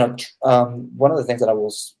 one of the things that I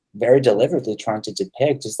was very deliberately trying to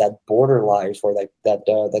depict is that border life, or like that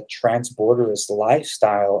trans-borderist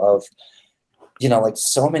lifestyle of, like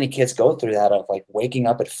so many kids go through that, of like waking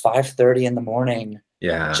up at 5:30 in the morning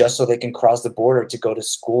Yeah. just so they can cross the border to go to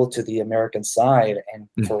school to the American side. And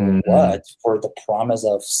for Mhm. what? For the promise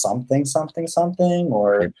of something, something, something,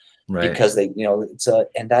 or Right. Right. because they, it's a,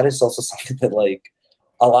 and that is also something that like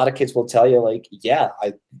a lot of kids will tell you, like, yeah,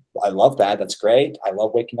 I love that. That's great. I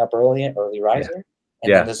love waking up early Yeah. riser. And then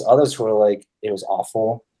Yeah. there's others who are like, it was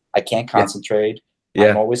awful. I can't Yeah. concentrate. I'm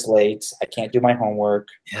Yeah. always late. I can't do my homework.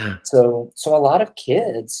 Yeah. So a lot of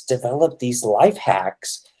kids develop these life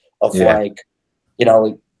hacks of Yeah. like,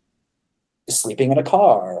 like sleeping in a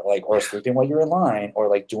car, like, or sleeping while you're in line, or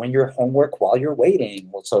like doing your homework while you're waiting.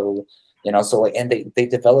 Well, so, so like, and they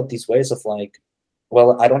develop these ways of like,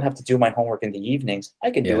 well, I don't have to do my homework in the evenings.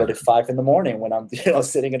 I can do Yeah. it at 5 in the morning when I'm,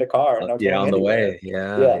 sitting in a car and not Yeah, going on the anywhere. way.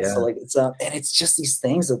 Yeah. Yeah. Yeah. So like, and it's just these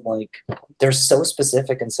things that like, they're so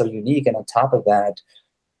specific and so unique. And on top of that,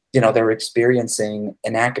 they're experiencing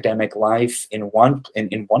an academic life in one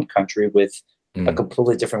country with a Mm.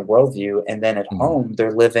 completely different worldview, and then at Mm. home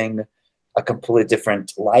they're living a completely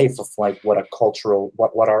different life of like what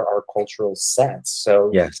are our cultural sets.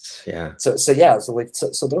 So Yes. Yeah. so yeah, so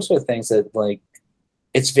those are the things that like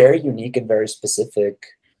it's very unique and very specific.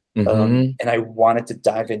 Mhm. And I wanted to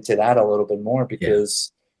dive into that a little bit more Yeah.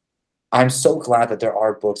 because I'm so glad that there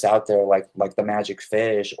are books out there like The Magic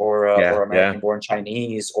Fish Yeah. or Yeah. American Born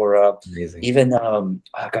Chinese or Amazing. even oh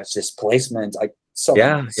gosh, Displacement. Like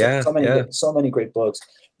Yeah. Yeah. Yeah. so many great books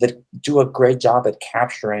that do a great job at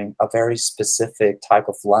capturing a very specific type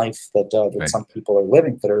of life that Right. some people are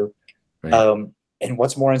living that are Right. and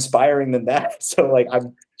what's more inspiring than that? So like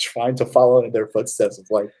I'm trying to follow in their footsteps of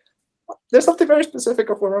like there's something very specific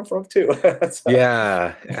of where I'm from too.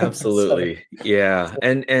 Yeah, So, absolutely. Yeah.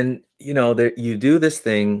 And there you do this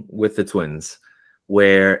thing with the twins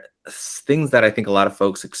where things that I think a lot of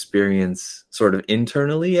folks experience sort of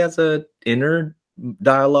internally as a inner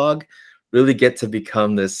dialogue really get to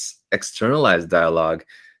become this externalized dialogue.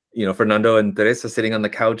 Fernando and Teresa sitting on the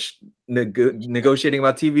couch negotiating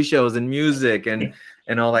about TV shows and music and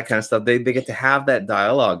all that kind of stuff. They get to have that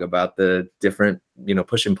dialogue about the different,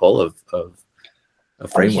 push and pull of oh yeah,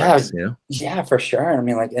 frameworks. yeah, for sure. I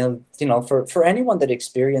mean, like, and for anyone that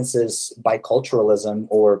experiences biculturalism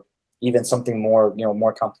or even something more,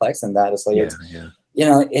 more complex than that, it's like Yeah,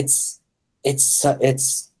 yeah, it's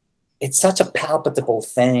it's such a palpable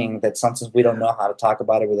thing that sometimes we don't know how to talk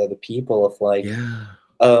about it with other people. Of like, yeah.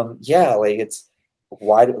 yeah, like it's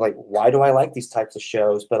why do I like these types of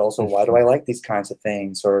shows, but also why do I like these kinds of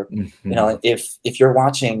things? Or Mhm. if you're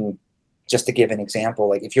watching, just to give an example,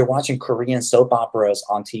 like if you're watching Korean soap operas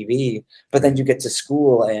on TV, but then Right. you get to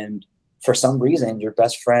school and for some reason your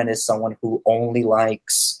best friend is someone who only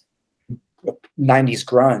likes 90s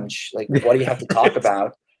grunge, like what do you have to talk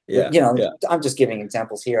about? Yeah, yeah. I'm just giving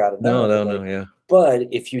examples here out of No, nowhere, no, but no, like, yeah. but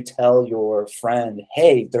if you tell your friend,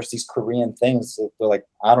 hey, there's these Korean things, they're like,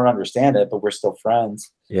 I don't understand it, but we're still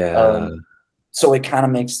friends. Yeah, um, so it kind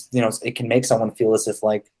of makes, it can make someone feel as if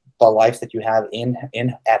like the life that you have in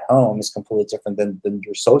at home is completely different than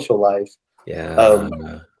your social life. yeah.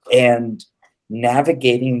 um, and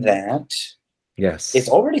navigating that, it's Yes.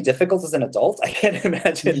 already difficult as an adult. I can't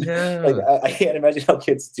imagine, like Yeah, I can't imagine how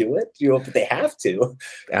kids do it, but they have to,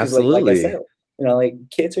 because like I said, absolutely. like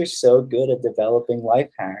kids are so good at developing life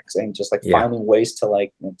hacks and just like Yeah, finding ways to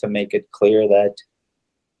like to make it clear that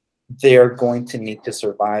they're going to need to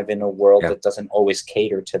survive in a world yeah, that doesn't always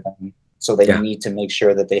cater to them. So they yeah, need to make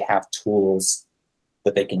sure that they have tools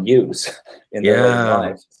that they can use in their later yeah.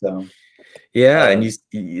 life. So, Yeah, and uh,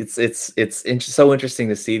 it's so interesting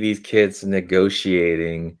to see these kids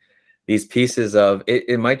negotiating these pieces of it.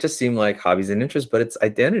 It might just seem like hobbies and interests, but it's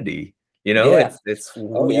identity. yeah. It's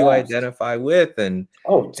Oh, who you yeah. identify with,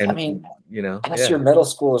 Oh, I and mean, ask yeah, your middle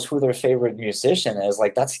schoolers who their favorite musician is.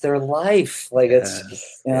 Like that's their life. Like yes,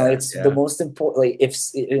 yeah, it's the yeah, most important. Like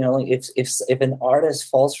like if an artist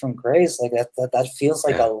falls from grace, like that feels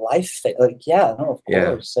like a yeah, life thing. Like yeah, no, of yeah,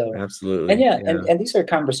 course. So and absolutely, yeah, yeah, and these are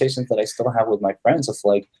conversations that I still have with my friends. Of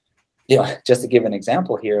like, just to give an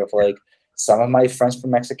example here of yeah, like some of my friends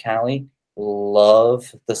from Mexicali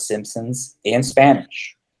love The Simpsons in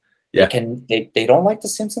Spanish. yeah, They don't like The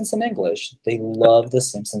Simpsons in English. They love The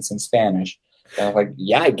Simpsons in Spanish. And I'm like,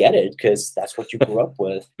 yeah, I get it because that's what you grew up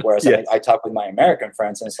with. Whereas yes, I talk with my American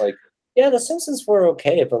friends and it's like, yeah, The Simpsons were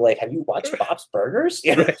okay, but like, have you watched Bob's Burgers?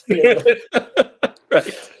 right,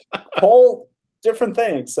 right, Whole different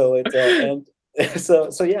thing. So it's and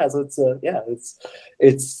so yeah, so it's yeah,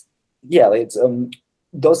 it's yeah, it's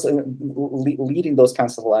those leading those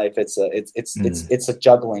kinds of life, it's a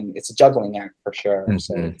juggling act for sure.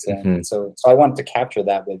 So it's so I wanted to capture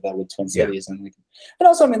that with Twin Cities. And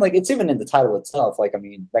also, I mean, like, it's even in the title itself. Like, I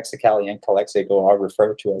mean, Mexicali and Calexico are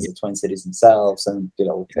referred to as the Twin Cities themselves, and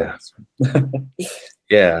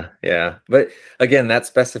yeah. But again, that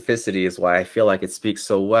specificity is why I feel like it speaks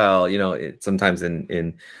so well. Sometimes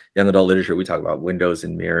in young adult literature, we talk about windows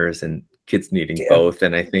and mirrors and kids needing both,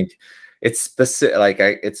 and I think it's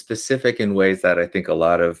specific. It's specific in ways that I think a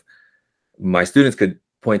lot of my students could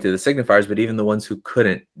point to the signifiers, but even the ones who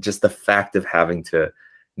couldn't, just the fact of having to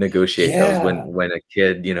negotiate those when a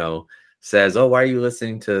kid, says, "Oh, why are you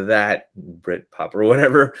listening to that Britpop or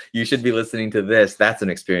whatever? You should be listening to this." That's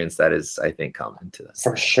an experience that is, I think, common to them.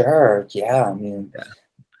 For sure. Yeah. I mean,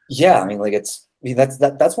 like,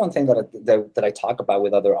 that's one thing that I talk about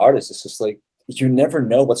with other artists. It's just like, you never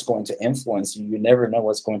know what's going to influence you. You never know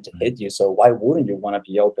what's going to hit you. So why wouldn't you want to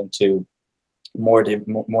be open to more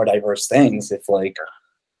diverse things? If, like,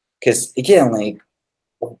 because again, like,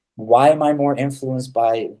 why am I more influenced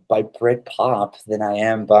by Britpop than I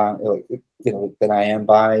am by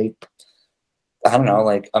I don't know,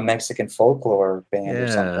 like, a Mexican folklore band or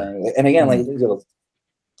something? And again, like,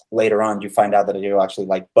 later on you find out that you actually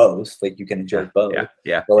like both. Like, you can enjoy both.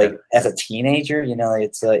 But like, as a teenager,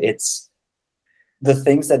 it's the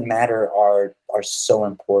things that matter are so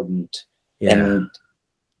important.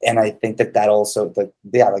 And I think that also,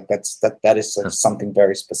 that is something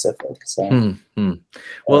very specific. So,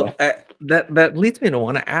 well, that leads me to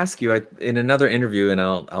want to ask you, in another interview, and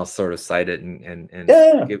I'll sort of cite it and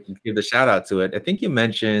give the shout out to it. I think you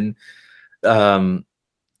mentioned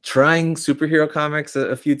trying superhero comics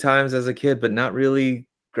a few times as a kid, but not really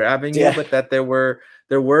grabbing you. But that there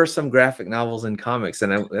were some graphic novels and comics,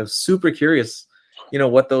 and I was super curious,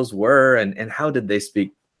 what those were and how did they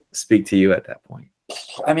speak to you at that point?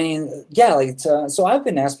 I mean, like, so I've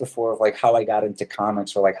been asked before of, like, how I got into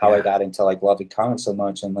comics, or like how I got into, like, loving comics so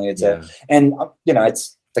much. And like, it's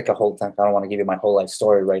like a whole thing. I don't want to give you my whole life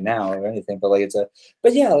story right now or anything, but like,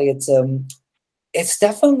 it's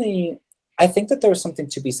definitely, I think that there's something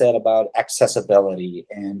to be said about accessibility,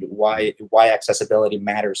 and why accessibility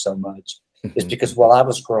matters so much is because while I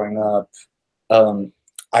was growing up,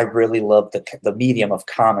 I really loved the medium of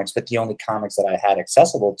comics, but the only comics that I had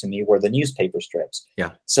accessible to me were the newspaper strips.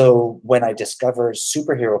 So when I discovered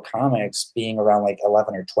superhero comics being around like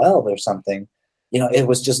 11 or 12 or something, it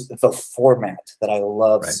was just the format that I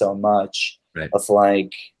loved so much. Of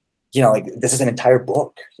like, like, this is an entire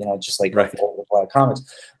book, just like a lot of comics.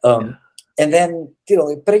 And then,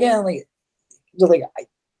 but again,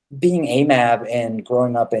 being AMAB and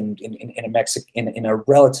growing up in a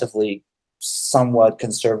relatively somewhat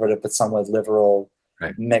conservative but somewhat liberal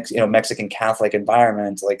Mexican Catholic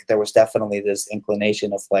environment, like, there was definitely this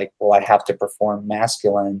inclination of like, well, I have to perform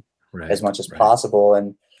masculine as much as possible.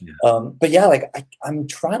 And but like, I'm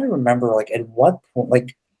trying to remember, like, at what point,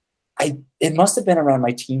 like, it must have been around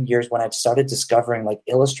my teen years when I started discovering, like,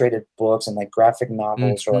 illustrated books and, like, graphic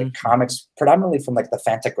novels or like comics, predominantly from like the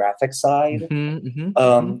Fantagraphic side.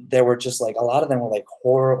 There were just like, a lot of them were like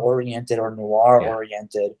horror oriented or noir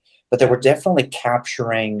oriented, but they were definitely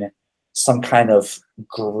capturing some kind of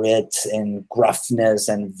grit and gruffness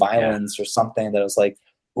and violence or something that was like,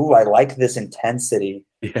 ooh, I like this intensity.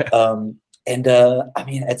 And I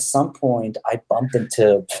mean, at some point I bumped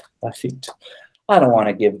into, I don't want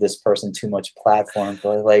to give this person too much platform,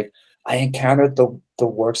 but like, I encountered the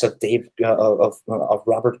works of of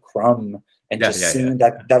Robert Crumb, and just seeing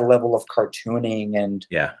that level of cartooning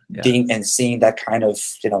and seeing that kind of,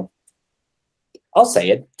 I'll say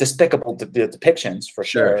it, despicable depictions for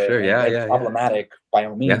sure. And problematic by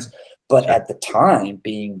all means. But at the time,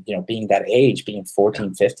 being that age, being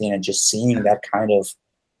 14, 15, and just seeing that kind of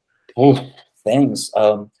things.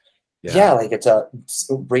 Like, it's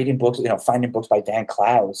reading books, finding books by Dan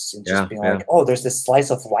Clowes, and just being like, oh, there's this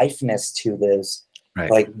slice of lifeness to this.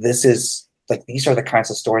 Like, this is like, these are the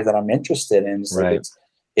kinds of stories that I'm interested in. So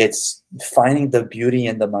it's finding the beauty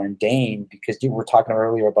in the mundane, because you were talking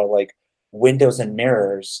earlier about like windows and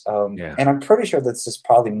mirrors. And I'm pretty sure this is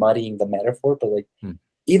probably muddying the metaphor, but like,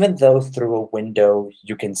 even though through a window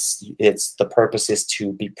you can see, the purpose is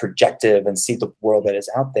to be projective and see the world that is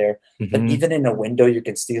out there. But even in a window, you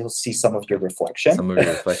can still see some of your reflection.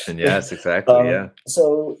 Yes, exactly.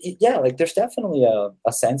 So like, there's definitely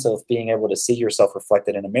a sense of being able to see yourself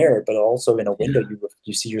reflected in a mirror, but also in a window,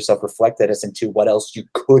 you see yourself reflected as into what else you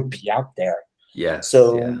could be out there.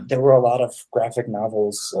 There were a lot of graphic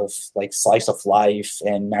novels of like slice of life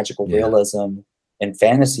and magical realism and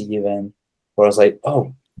fantasy even, where I was like,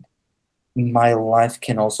 oh, my life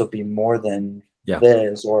can also be more than Yeah.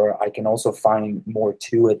 this, or I can also find more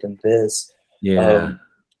to it than this. Yeah. Um,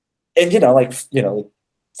 and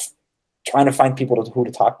trying to find people who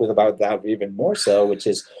to talk with about that even more so, which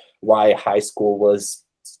is why high school was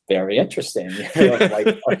very interesting.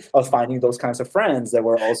 Of finding those kinds of friends that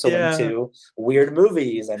were also Yeah. into weird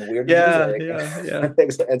movies and weird Yeah. music Yeah. Yeah. and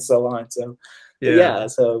things and so on. So Yeah.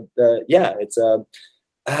 it's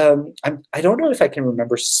I don't know if I can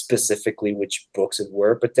remember specifically which books it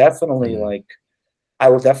were, but definitely Mm. like I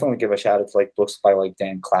will definitely give a shout out to like books by like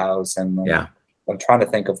Dan Clowes, and like Yeah. I'm trying to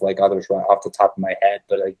think of like others right off the top of my head,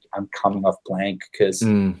 but like I'm coming off blank because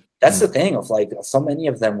Mm. that's the Mm. thing of like so many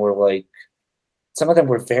of them were like some of them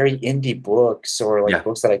were very indie books or like Yeah.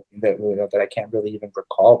 books that I can't really even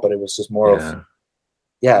recall, but it was just more of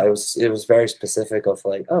Yeah. it was very specific of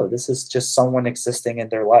like, oh, this is just someone existing in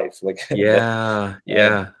their life, like Yeah. uh,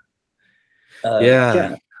 Yeah. Yeah.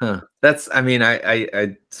 yeah, Huh. That's, I mean,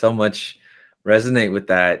 I so much resonate with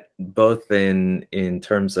that, both in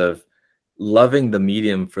terms of loving the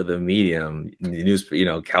medium for the medium, the news,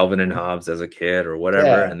 Calvin and Hobbes as a kid or whatever.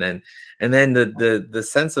 yeah, And then the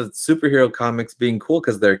sense of superhero comics being cool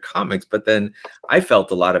because they're comics, but then I felt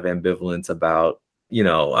a lot of ambivalence about,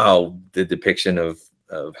 the depiction of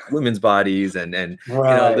women's bodies and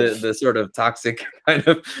right, the sort of toxic kind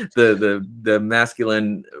of the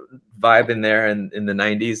masculine vibe in there in the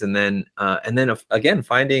 90s, and then again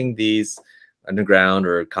finding these underground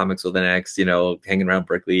or comics with an X, hanging around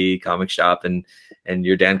Berkeley comic shop and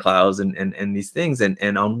your Dan Clowes and these things,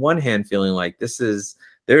 and on one hand feeling like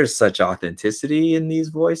there's such authenticity in these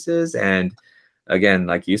voices, and again,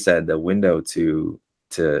 like you said, the window to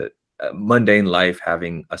mundane life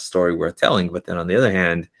having a story worth telling. But then on the other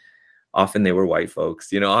hand, often they were white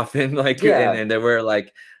folks, often like, yeah, and there were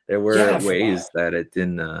yeah. ways that it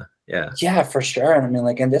didn't, yeah. Yeah, for sure. And I mean,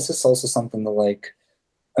 like, and this is also something that, like,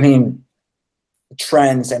 I mean,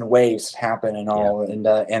 trends and waves happen and Yeah. all, and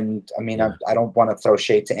I mean, Yeah. I don't want to throw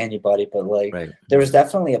shade to anybody, but like, Right. there was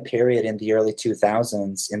definitely a period in the early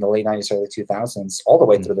 2000s, in the late 90s, early 2000s, all the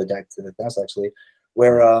way through the deck to the past, actually,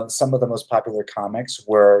 where some of the most popular comics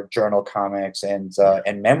were journal comics and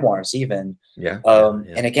memoirs, even. Yeah.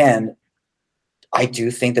 And again, I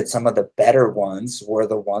do think that some of the better ones were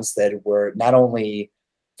the ones that were not only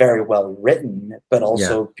very well written, but Yeah.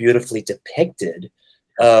 also beautifully depicted.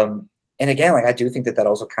 Um, and again, like I do think that that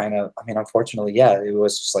also kind of, I mean, unfortunately, yeah, it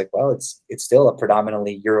was just like, well, it's still a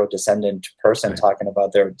predominantly Euro descendant person Right. talking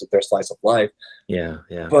about their slice of life. Yeah.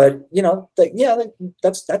 Yeah. But like,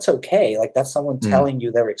 that's okay. Like that's someone telling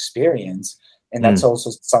you their experience, and that's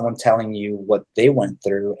also someone telling you what they went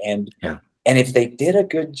through. Yeah. And if they did a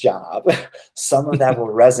good job, some of that will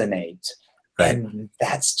resonate. Right. And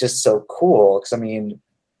that's just so cool. Because I mean,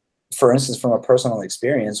 for instance, from a personal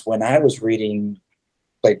experience, when I was reading,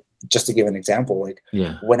 like, just to give an example, like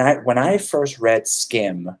Yeah. when I first read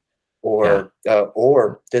Skim or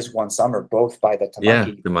This One Summer, both by the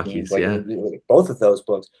Tamaki the Monkeys, like, both of those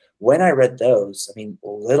books, when I read those, I mean,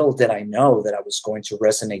 little did I know that I was going to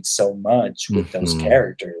resonate so much with those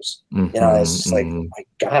characters. It's just like, oh my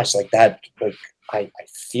gosh, like that, like I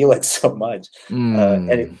feel it so much.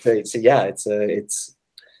 It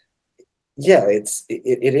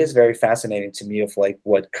is very fascinating to me of like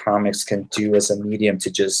what comics can do as a medium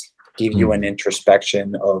to just give you an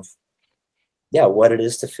introspection of what it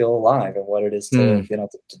is to feel alive and what it is to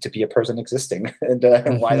to be a person existing,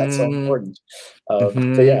 and why that's so important.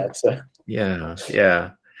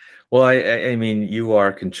 Yeah. Well, I mean, you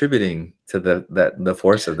are contributing to the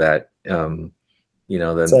force of that.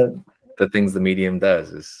 The things the medium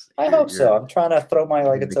does is. I hope so. I'm trying to throw my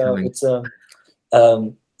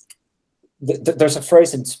there's a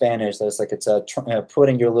phrase in Spanish that's like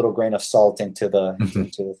putting your little grain of salt into the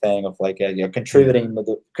thing of like contributing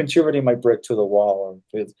my brick to the wall.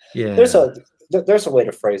 There's a way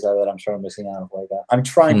to phrase that I'm sure I'm missing out of, like that. I'm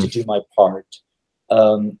trying to do my part,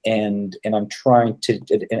 and I'm trying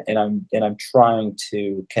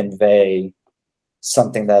to convey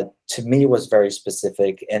something that to me was very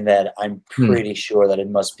specific, and that I'm pretty sure that it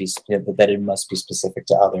must be specific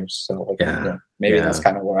to others. So like, maybe that's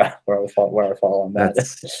kind of where I fall on that.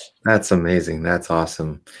 That's amazing. That's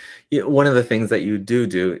awesome. One of the things that you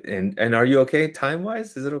do, and are you okay time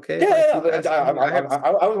wise? Is it okay? I was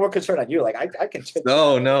more concerned on you. Like I can.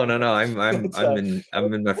 No. I'm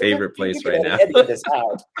in my favorite place right now.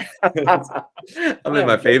 I'm in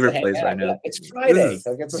my favorite place right now. It's Friday.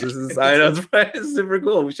 I know it's super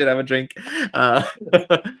cool. We should have a drink.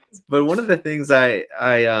 But one of the things I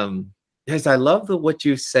love what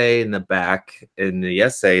you say in the back in the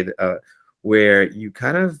essay, where you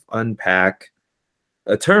kind of unpack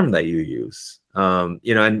a term that you use,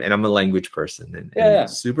 You know, and I'm a language person, Yeah. and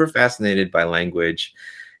super fascinated by language.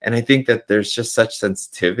 And I think that there's just such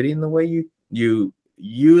sensitivity in the way you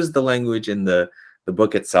use the language in the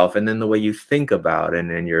book itself, and then the way you think about it,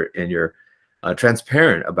 and you're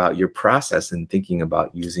transparent about your process and thinking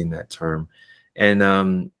about using that term.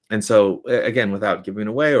 And so again, without giving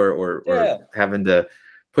away or Yeah. having to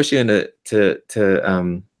push you into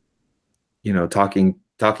you know, talking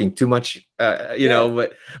too much, you Yeah. know,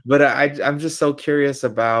 but I'm just so curious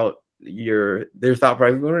about their thought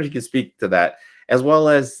process. I wonder if you could speak to that, as well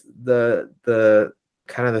as the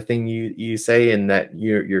kind of the thing you say, in that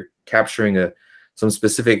you're capturing some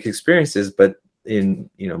specific experiences, but in,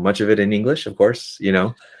 you know, much of it in English, of course, you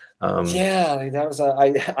know. Yeah, like, that was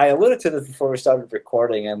I alluded to this before we started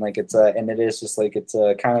recording, and like it's and it is just like it's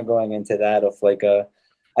kind of going into that of like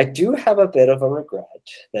I do have a bit of a regret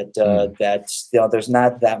that that, you know, there's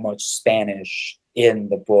not that much Spanish in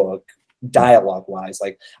the book dialogue wise.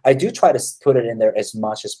 Like I do try to put it in there as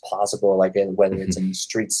much as possible, like whether it's in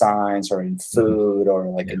street signs or in food or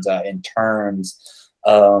like in terms.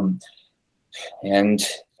 And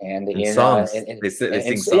And in songs, they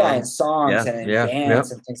sing songs. yeah, in songs and in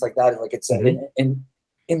dance and things like that. Like it's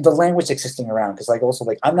in the language existing around, because like also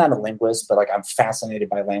like I'm not a linguist, but like I'm fascinated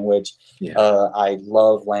by language. Yeah. I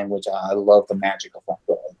love language. I love the magic of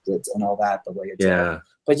language and all that. But like it's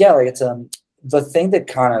but yeah, like it's the thing that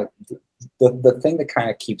kind of the thing that kind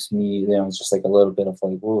of keeps me, you know, it's just like a little bit of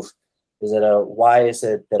like, oof, is it why is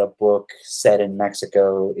it that a book set in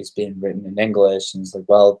Mexico is being written in English? And it's like,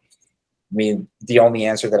 well, I mean, the only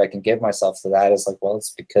answer that I can give myself to that is like, well,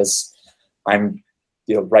 it's because I'm,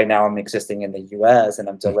 you know, right now I'm existing in the U.S. and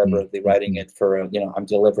I'm deliberately writing it for, you know, I'm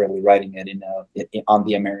deliberately writing it in on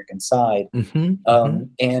the American side,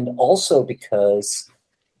 and also because,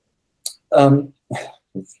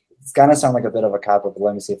 it's gonna sound like a bit of a cop out, but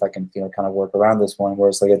let me see if I can, you know, kind of work around this one, where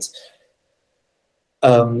it's like it's,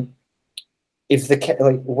 if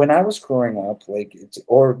like when I was growing up, like,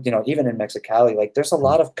 or, you know, even in Mexicali, like there's a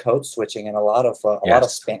lot of code switching and a lot of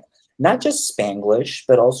not just Spanglish,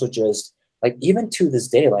 but also just like even to this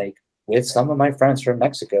day, like with some of my friends from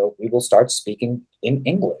Mexico, we will start speaking in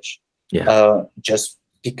English, just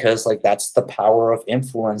because like that's the power of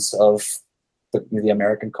influence of the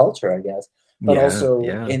American culture, I guess. But also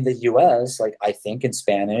in the U.S., like I think in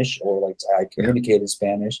Spanish, or like I communicate in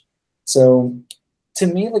Spanish, so. To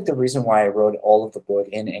me, like the reason why I wrote all of the book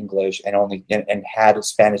in English and only and had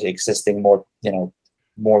Spanish existing more, you know,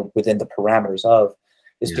 more within the parameters of,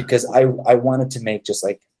 is because I wanted to make just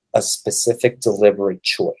like a specific deliberate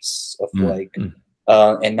choice of like,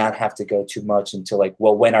 and not have to go too much into like,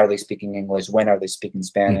 well, when are they speaking English? When are they speaking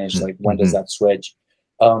Spanish? Like, when does that switch?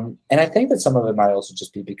 And I think that some of it might also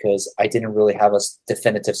just be because I didn't really have a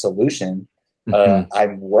definitive solution.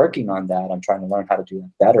 I'm working on that. I'm trying to learn how to do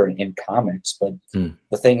that better in comics. But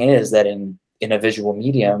the thing is that in a visual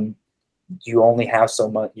medium, you only have so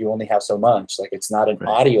much. Like it's not an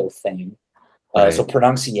audio thing. So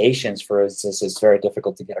pronunciations, for instance, is very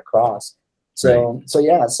difficult to get across. So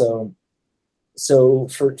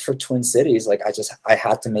for Twin Cities, like I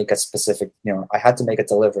had to make a specific, you know, I had to make a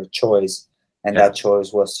deliberate choice, and that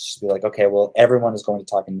choice was to just be like, okay, well, everyone is going to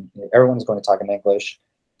talk in English.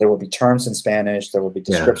 There will be terms in Spanish. There will be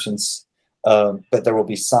descriptions, but there will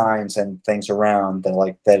be signs and things around that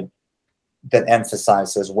like that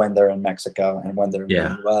emphasizes when they're in Mexico and when they're in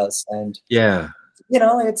the U.S. And you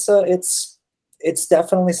know, it's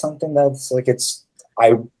definitely something that's like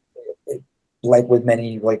like with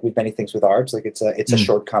many things with art, like it's a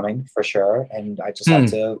shortcoming for sure, and I just have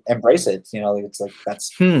to embrace it. You know, it's like that's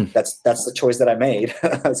the choice that I made.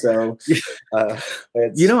 So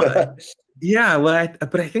it's, you know. Yeah, well,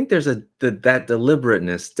 but I think there's that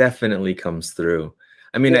deliberateness definitely comes through.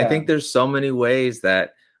 I mean, I think there's so many ways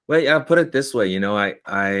that, well, I'll put it this way, you know,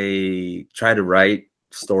 I try to write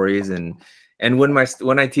stories, and when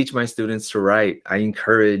I teach my students to write, I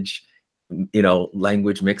encourage, you know,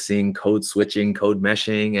 language mixing, code switching, code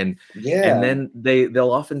meshing, and then they'll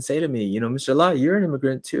often say to me, you know, Mr. La, you're an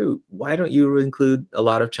immigrant too. Why don't you include a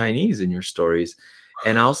lot of Chinese in your stories?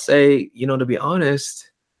 And I'll say, you know, to be honest,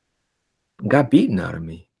 got beaten out of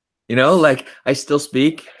me, you know, like I still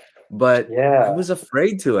speak, but I was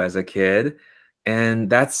afraid to as a kid, and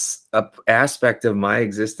that's a aspect of my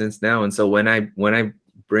existence now. And so when I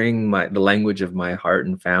bring the language of my heart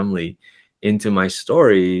and family into my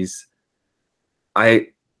stories, I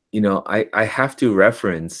have to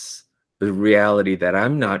reference the reality that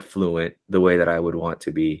I'm not fluent the way that I would want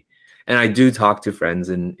to be, and I do talk to friends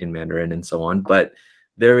in Mandarin and so on, but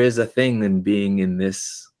there is a thing in being in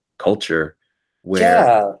this culture where,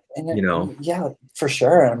 Yeah, and you know, yeah, for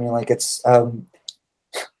sure. I mean, like I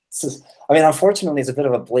mean, unfortunately, it's a bit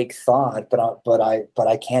of a bleak thought, but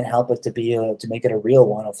I can't help it to be to make it a real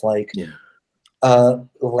one of like, yeah,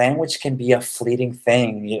 language can be a fleeting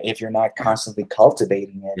thing if you're not yeah, constantly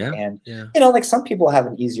cultivating it, yeah, and yeah, like some people have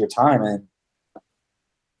an easier time, and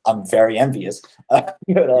I'm very envious. yeah, But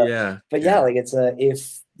yeah, yeah. like it's a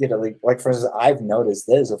if like for instance, I've noticed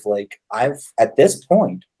this of like I've at this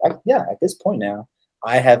point, at this point now,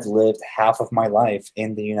 I have lived half of my life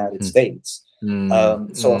in the United Mm, States.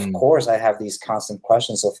 mm, So of mm. course I have these constant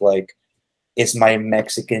questions of like, is my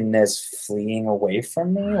Mexicanness fleeing away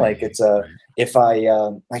from me? Like Right, it's a right. if I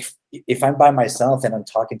like if I'm by myself and I'm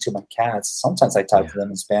talking to my cats, sometimes I talk Yeah, to them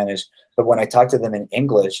in Spanish, but when I talk to them in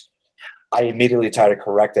English, I immediately try to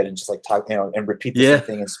correct it and just like talk, and repeat the same yeah,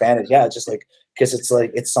 thing in Spanish. Yeah, just like because it's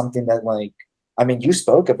like it's something that like I mean, you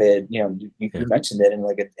spoke of it, yeah, you mentioned it, and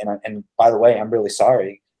like and by the way, I'm really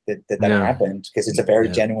sorry that yeah, happened because it's a very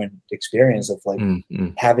yeah. genuine experience of like Mm,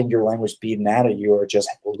 mm. having your language beaten out of you or just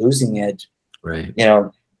losing it, Right. you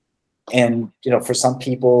know. And for some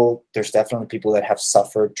people, there's definitely people that have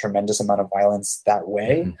suffered tremendous amount of violence that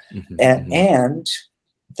way, Mhm, mhm, mhm. and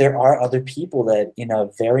there are other people that in a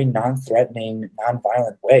very non-threatening,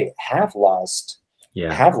 non-violent way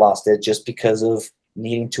Yeah. have lost it just because of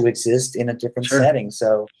needing to exist in a different Sure, setting.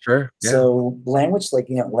 So sure. Yeah, language, like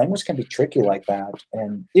language can be tricky like that.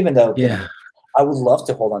 And even though yeah, I would love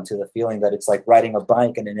to hold on to the feeling that it's like riding a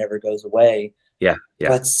bike and it never goes away, yeah, yeah,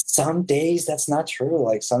 but some days that's not true.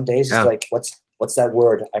 Like some days it's yeah. like what's that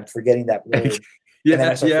word? I'm forgetting that word. And then I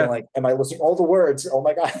Yeah, start yeah, feeling like, am I losing all the words? Oh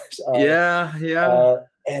my gosh. yeah, yeah,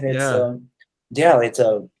 And it's yeah. yeah, it's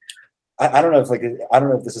a I don't know if like I don't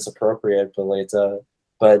know if this is appropriate, but like it's a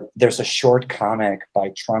but there's a short comic by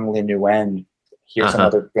Trung Le Nguyen. Here's Uh-huh.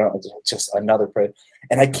 another just another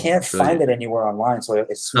and I can't find Brilliant. it anywhere online. So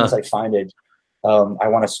as soon as Huh. I find it, I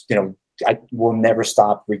want to I will never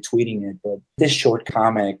stop retweeting it. But this short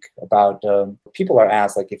comic about people are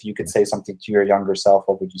asked like if you could say something to your younger self,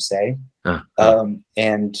 what would you say? Uh-huh.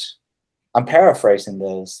 And I'm paraphrasing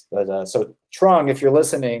this, but so Trung, if you're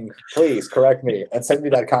listening, please correct me and send me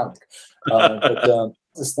that comic. But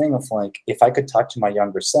this thing of like, if I could talk to my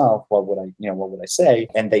younger self, what would I say?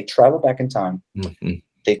 And they travel back in time. Mhm,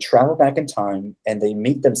 They travel back in time and they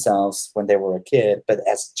meet themselves when they were a kid, but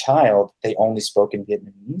as a child, they only spoke in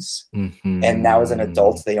Vietnamese, and now as an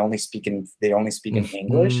adult, mhm, they only speak in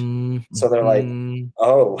English. mhm, So they're like, mhm.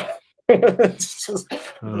 oh, it's just,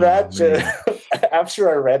 Oh, just, man. after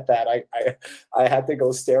I read that, I had to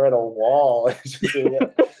go stare at a wall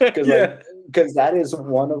because Yeah. that is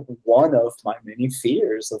one of my many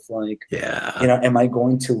fears of like, Yeah. am I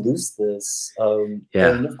going to lose this? Yeah.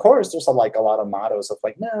 And of course, there's a lot of mottos of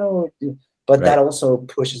like, no, but that Right. also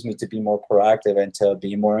pushes me to be more proactive and to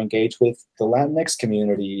be more engaged with the Latinx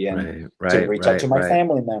community and Right. to Right. reach out to Right. my Right.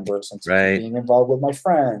 family members and to keep Right. being involved with my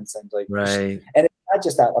friends and like, Right. and it's not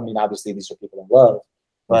just that. I mean, obviously these are people I love,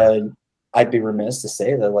 Yeah. but I'd be remiss to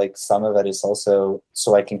say that like some of it is also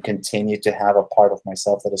so I can continue to have a part of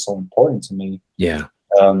myself that is so important to me. Yeah.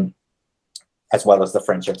 Um, as well as the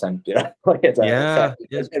friendships and like it's Yeah.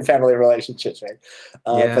 Yeah. and family relationships, right?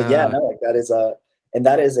 But yeah, Yeah. no, like that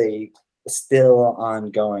is a still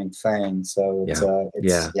ongoing thing. So Yeah.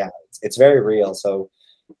 Yeah. it's very real. So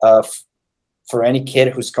uh, f- for any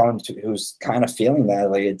kid who's kind of feeling that,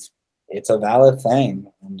 like it's a valid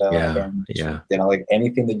thing, Yeah. and Yeah. like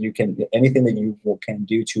anything that you can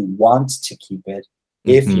do to want to keep it,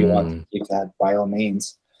 if you want to Mhm. keep that, by all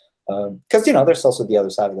means. Because there's also the other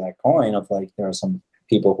side of that coin of like there are some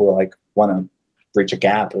people who are like want to bridge a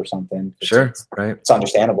gap or something. Sure. Right. It's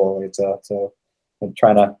understandable. So I'm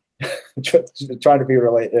trying to trying to be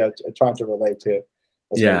relate trying to relate to as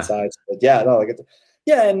many Yeah. sides. But yeah, no, like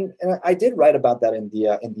yeah, and I did write about that in the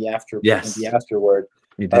Yes. afterword.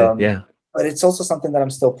 You did. Um, Yeah. but it's also something that I'm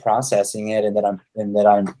still processing it, and that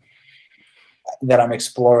I'm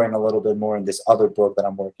exploring a little bit more in this other book that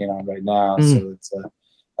I'm working on right now. Mm. So it's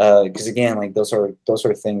because again, like those are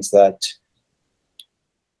things that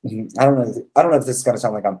I don't know if this is gonna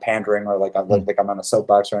sound like I'm pandering or like Mm. like I'm on a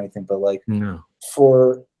soapbox or anything, but like No.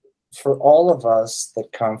 for all of us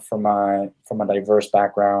that come from a diverse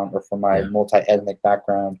background or from my Yeah. multi-ethnic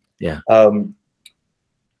background, Yeah. um,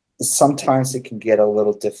 sometimes it can get a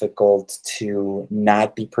little difficult to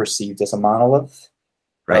not be perceived as a monolith,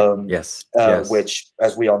 Right. Yes. Yes. which,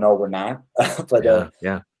 as we all know, we're not. but Yeah.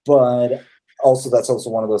 Yeah. but also that's also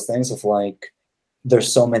one of those things of like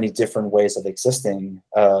there's so many different ways of existing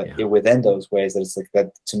Yeah. within those ways that it's like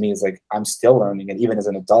that to me is like I'm still learning, and even as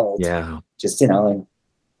an adult, Yeah. just and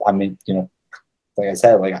I mean like I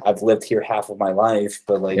said, like I've lived here half of my life,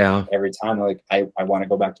 but like Yeah. every time, like I want to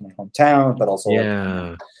go back to my hometown, but also like,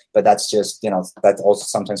 Yeah. but that's just, that also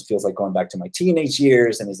sometimes feels like going back to my teenage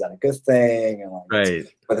years. And is that a good thing? And like, Right.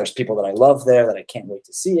 but there's people that I love there that I can't wait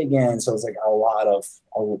to see again. So it's like it's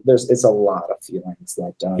a lot of feelings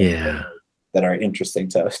Yeah. that are interesting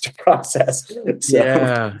to process. So.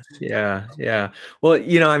 Yeah. Well,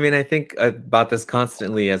 I mean, I think about this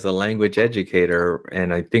constantly as a language educator,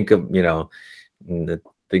 and I think of,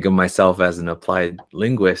 think of myself as an applied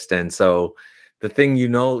linguist. And so the thing, you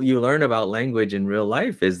learn about language in real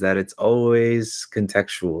life is that it's always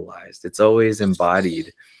contextualized. It's always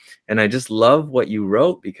embodied. And I just love what you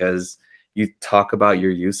wrote, because you talk about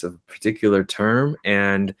your use of a particular term,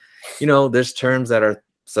 and, there's terms that are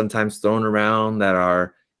sometimes thrown around that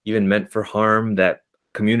are even meant for harm that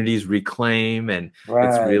communities reclaim. And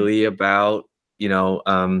it's Right. really about,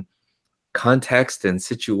 context and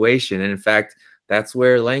situation. And in fact, that's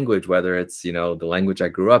where language, whether it's, the language I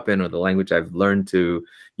grew up in or the language I've learned to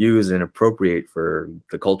use and appropriate for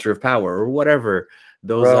the culture of power or whatever,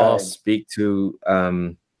 those all Right. speak to,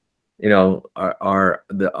 are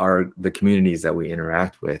the communities that we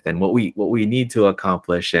interact with, and what we need to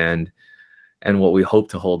accomplish, and what we hope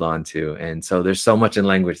to hold on to. And so there's so much in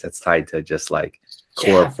language that's tied to just like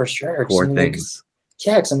core, for sure. core things.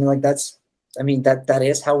 Because I mean, like that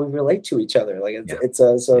is how we relate to each other. Like it's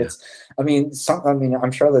I mean,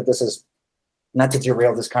 I'm sure that this is not to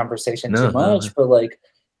derail this conversation too much, but like,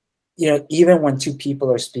 even when two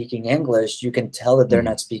people are speaking English, you can tell that they're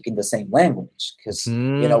not speaking the same language, because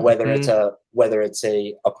whether it's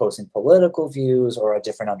a opposing political views or a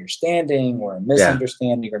different understanding or a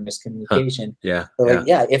misunderstanding or miscommunication. But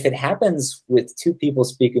if it happens with two people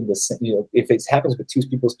speaking if it happens with two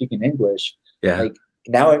people speaking English, like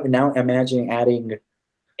now imagining adding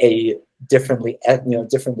a differently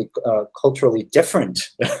culturally different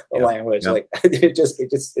language, like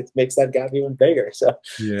it makes that gap even bigger. So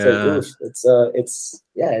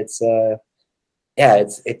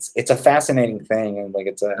it's a fascinating thing, and like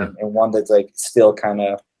and one that's like still kind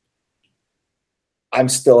of, I'm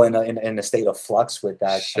still in a state of flux with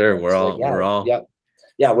that. Sure, we're all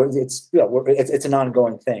it's an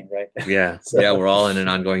ongoing thing, right? We're all in an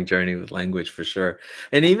ongoing journey with language, for sure.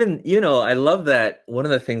 And even, I love that one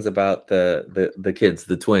of the things about the kids,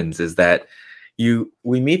 the twins, is that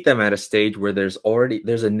we meet them at a stage where there's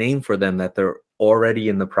a name for them, that they're already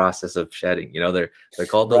in the process of shedding. They're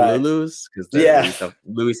called the Lulus, because they're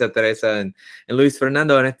Luisa Teresa and Luis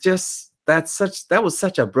Fernando. And that was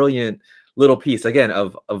such a brilliant little piece, again,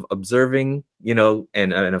 of observing,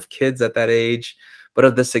 and of kids at that age, but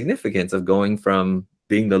of the significance of going from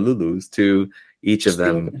being the Lulus to each of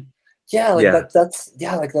them.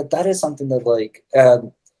 That is something that like,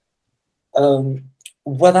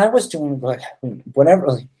 when I was doing, like,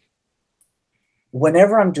 whenever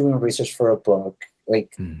I'm doing research for a book,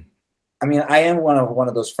 like, I mean, I am one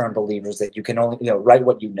of those firm believers that you can only, write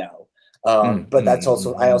what you know. But that's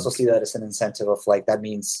also, I also see that as an incentive of like, that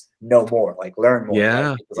means know more, like learn more.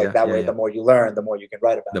 That way, the more you learn, the more you can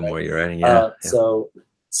write about. The more you're writing.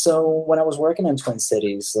 So when I was working on Twin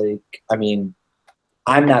Cities, like, I mean,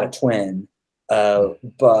 I'm not a twin,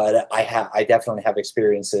 but I definitely have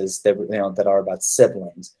experiences that, that are about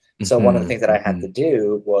siblings. So one of the things that I had to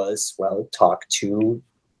do was, talk to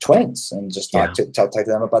twins and just talk to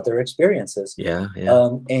them about their experiences.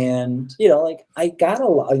 And like, I got a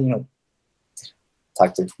lot,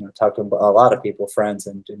 talk to a lot of people, friends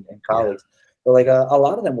and colleagues, but like a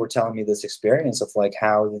lot of them were telling me this experience of like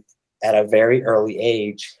how at a very early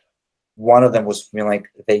age, one of them was like,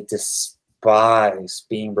 they despise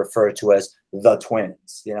being referred to as the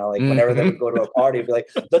twins. Like whenever they would go to a party, it'd be like,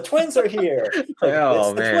 the twins are here. Like,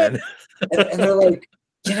 oh man. And they're like,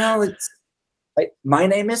 it's like, my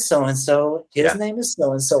name is so and so, his name is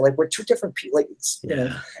so and so. Like, we're two different people. Like,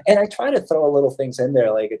 and I try to throw little things in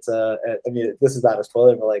there. Like, it's I mean, this is not a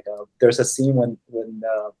spoiler, but like, there's a scene when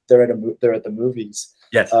they're at the movies.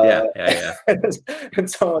 And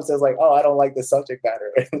someone says like, "Oh, I don't like the subject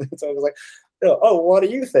matter." And someone was like, "Oh, what do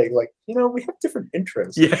you think?" Like, we have different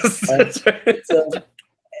interests. Yes, that's right.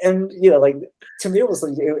 And like, to me, it was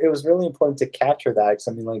like, it was really important to capture that. Because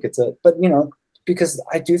I mean, like, because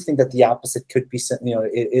I do think that the opposite could be,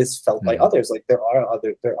 it is felt by others. Like, there are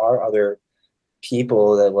other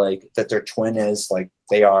people that like that their twin is like,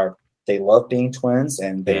 they love being twins,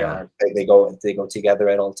 and they go together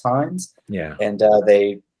at all times. And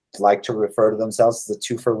they like to refer to themselves as the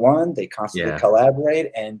 2 for 1. They constantly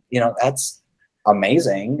collaborate, and that's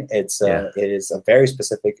amazing. It is a very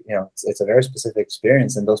specific, it's a very specific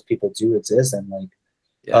experience, and those people do exist. And like,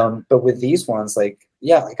 but with these ones, like,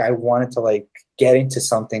 yeah, like I wanted to like get into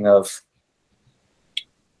something of,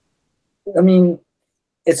 I mean,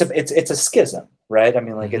 it's a schism, right? I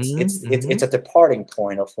mean, like it's a departing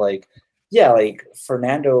point of like, yeah, like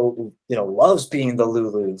Fernando, loves being the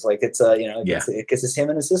Lulus. Like it's because it's him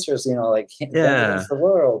and his sisters, like them against the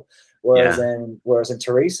world. Whereas in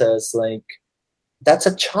Teresa, it's like that's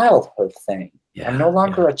a childhood thing. I'm no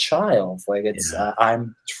longer a child. Like it's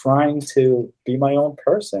I'm trying to be my own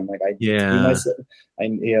person. Like I need to be myself.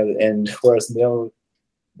 And whereas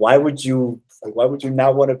why would you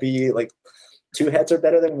not want to be like, two heads are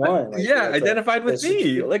better than one? Like, identified with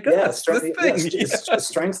me. Like,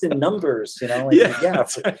 strength in numbers,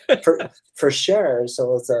 for sure.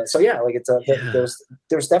 So it's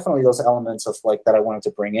there's definitely those elements of like that I wanted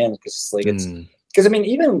to bring in, because like it's because I mean,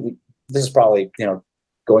 even this is probably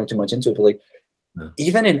going too much into it, but like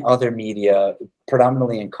even in other media,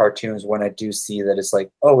 predominantly in cartoons, when I do see that it's like,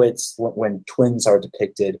 oh, it's when twins are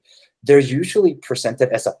depicted, they're usually presented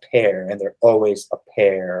as a pair, and they're always a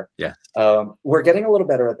pair. Yeah. We're getting a little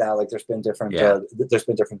better at that. Like there's been different periods of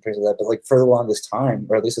that, but like for the longest time,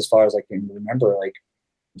 or at least as far as I can remember, like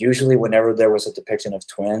usually whenever there was a depiction of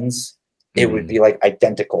twins, it would be like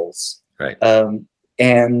identicals. Right.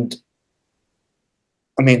 And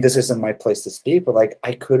I mean, this isn't my place to speak, but like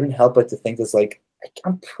I couldn't help but to think this, like,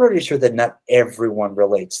 I'm pretty sure that not everyone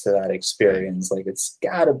relates to that experience. Like it's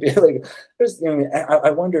gotta be like there's.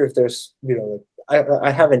 I wonder if there's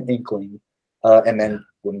I have an inkling, and then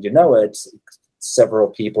when you know it, several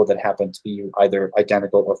people that happen to be either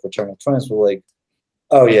identical or fraternal twins were like,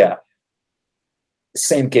 oh yeah,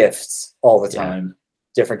 same gifts all the time,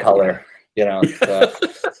 different color.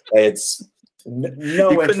 It's.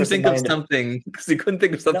 No, you couldn't think of something because you couldn't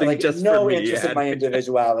think of something just no for me. Interest in my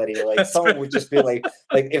individuality. Like someone would just be like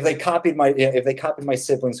if they copied my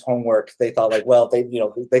siblings' homework, they thought like, well, they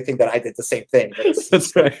think that I did the same thing.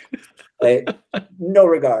 That's right. Like no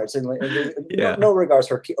regards and no regards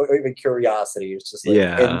for or even curiosity. It's just like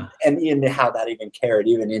and even how that even carried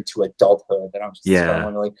even into adulthood. And I'm just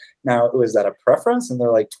wondering, like, now was that a preference? And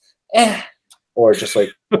they're like, or just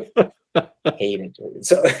like. Hated it.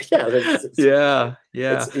 So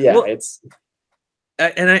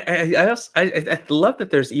and I also I love that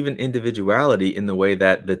there's even individuality in the way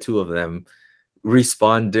that the two of them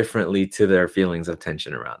respond differently to their feelings of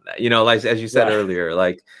tension around that. Like as you said earlier,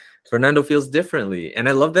 like Fernando feels differently, and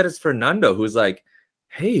I love that it's Fernando who's like,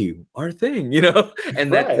 hey, our thing,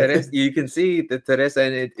 and that Teresa, you can see that Teresa,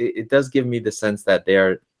 and it does give me the sense that they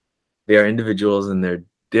are individuals and they're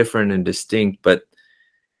different and distinct, but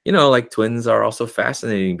like twins are also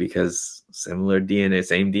fascinating because similar DNA,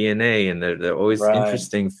 same DNA, and they're always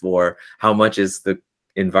interesting for how much is the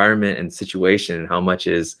environment and situation, and how much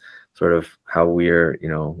is sort of how we're,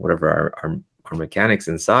 whatever our mechanics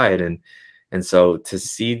inside. And so to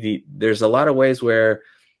see there's a lot of ways where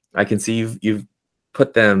I can see you've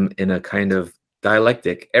put them in a kind of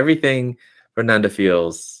dialectic. Everything Fernando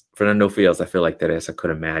feels, I feel like Teresa could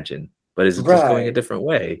imagine, but is it just going a different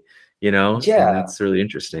way? And that's really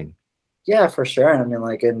interesting. Yeah, for sure. And I mean,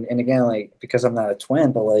 like, and again, like, because I'm not a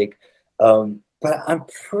twin, but like, but I'm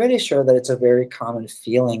pretty sure that it's a very common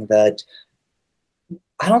feeling that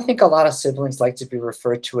I don't think a lot of siblings like to be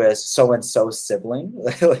referred to as so and so sibling.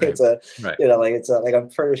 Like it's like I'm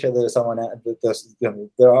pretty sure there's someone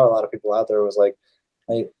there are a lot of people out there who was like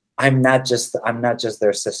I'm not just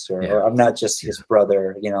their sister, or I'm not just his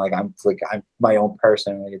brother. I'm my own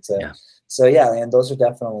person. Like it's a. So and those are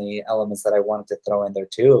definitely elements that I wanted to throw in there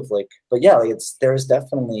too. Of like, but there's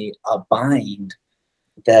definitely a bind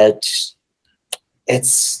that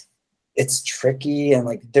it's tricky, and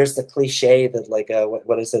like there's the cliche that like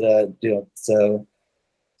what is it so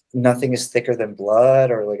nothing is thicker than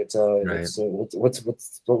blood, or like what's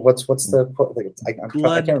the quote? Like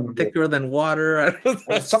blood thicker than water,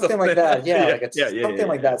 something like that. Something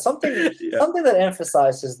like that. Something that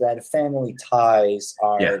emphasizes that family ties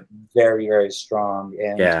are very, very strong,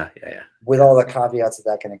 and with all the caveats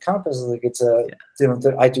that can encompass, like it's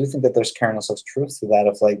I do think that there's kernels of truth to that.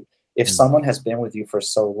 Of like, if someone has been with you for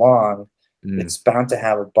so long, it's bound to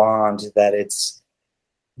have a bond that it's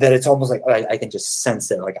almost like I can just sense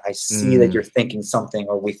it. Like I see that you're thinking something,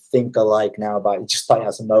 or we think alike now by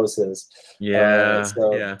osmosis. So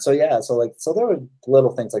there were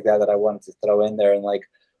little things like that I wanted to throw in there. And like,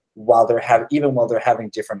 while they're having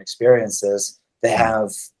different experiences, they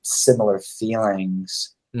have similar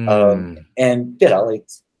feelings. And like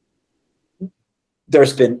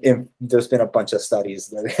there's been a bunch of studies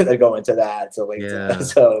that go into that. So like,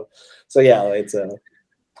 it's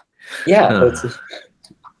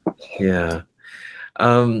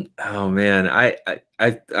Oh man, I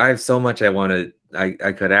have so much I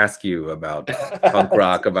could ask you about punk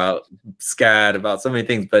rock, about scat, about so many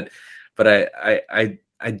things, but I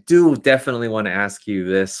do definitely want to ask you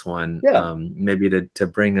this one, Yeah. maybe to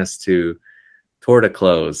bring us toward a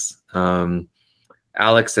close.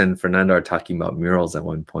 Alex and Fernando are talking about murals at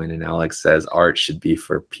one point, and Alex says art should be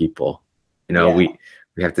for people. Yeah. We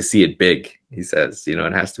have to see it big. He says, it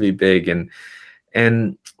has to be big, and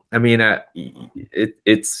I mean,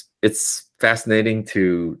 it's fascinating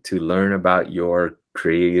to learn about your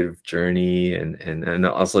creative journey, and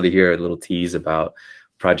also to hear a little tease about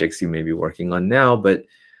projects you may be working on now. But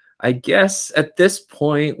I guess at this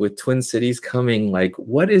point, with Twin Cities coming, like,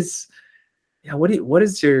 what is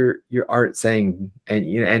your art saying, and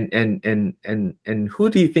and who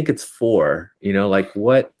do you think it's for? Like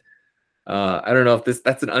what? I don't know if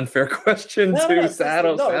that's an unfair question No, to no,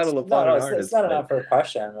 saddle upon an it's artist, not an but unfair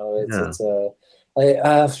question. No, yeah. it's a, like,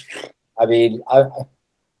 I mean, I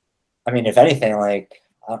mean, if anything, like,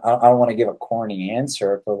 I don't want to give a corny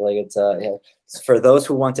answer, but like, yeah, it's for those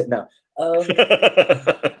who want to know.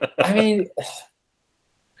 I mean,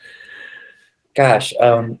 gosh,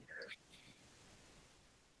 I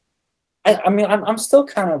mean, I'm still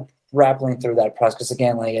kind of grappling through that process because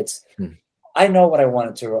again, like, it's. Hmm. I know what I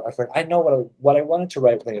wanted to. I know what I wanted to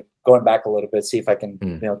write. Like, going back a little bit, see if I can,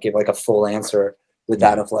 give like a full answer with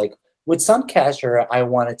that. Of like, with Suncatcher, I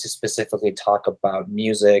wanted to specifically talk about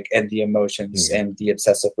music and the emotions and the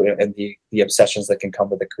obsessive and the obsessions that can come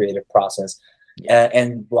with the creative process.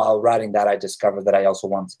 And while writing that, I discovered that I also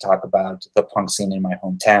wanted to talk about the punk scene in my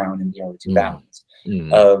hometown in the early 2000s,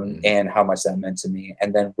 and how much that meant to me.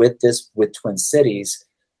 And then with Twin Cities,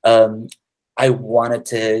 I wanted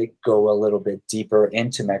to go a little bit deeper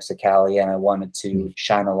into Mexicali, and I wanted to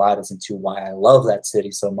shine a light into why I love that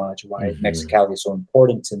city so much, why Mexicali is so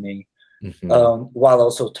important to me, while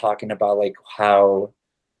also talking about like how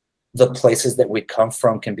the places that we come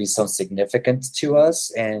from can be so significant to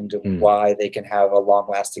us, and why they can have a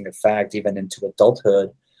long-lasting effect even into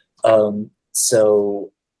adulthood.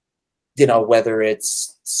 So whether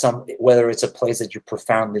it's a place that you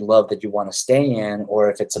profoundly love that you want to stay in,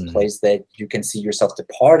 or if it's a place that you can see yourself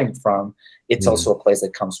departing from, it's also a place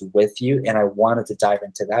that comes with you. And I wanted to dive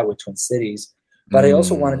into that with Twin Cities, but I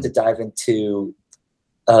also wanted to dive into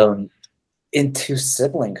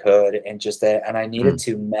siblinghood and just that. And I needed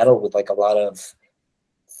to meddle with like a lot of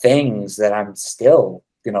things that I'm still,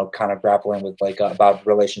 kind of grappling with, like about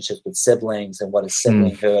relationships with siblings and what is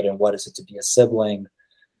siblinghood and what is it to be a sibling.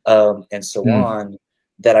 And so on,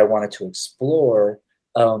 that I wanted to explore.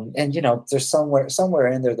 And there's somewhere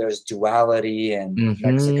in there's duality and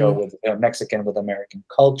Mexican with American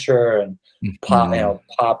culture, and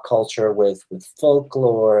pop culture with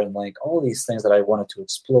folklore, and like all these things that I wanted to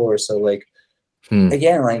explore. So like,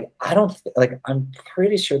 again, like I'm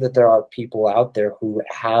pretty sure that there are people out there who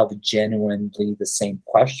have genuinely the same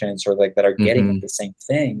questions, or like that are getting at the same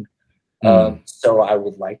thing. So I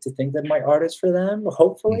would like to think that my art is for them,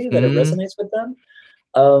 hopefully that it resonates with them.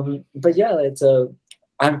 But yeah,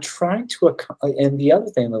 I'm trying to, and the other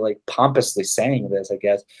thing that, like, pompously saying this, I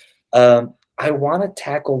guess, I want to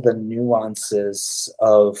tackle the nuances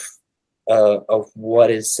of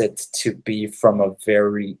what is it to be from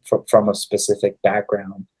a specific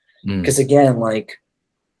background. Because again, like,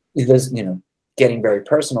 there's, getting very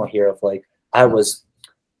personal here of like,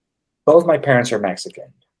 both my parents are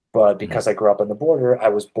Mexican, but because I grew up on the border, I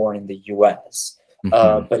was born in the U.S.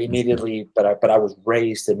 But immediately, but I was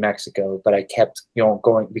raised in Mexico. But I kept,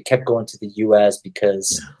 going. We kept going to the U.S.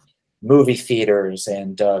 because movie theaters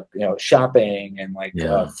and shopping and like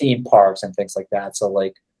theme parks and things like that. So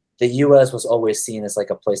like, the U.S. was always seen as like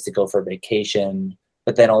a place to go for vacation,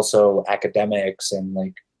 but then also academics, and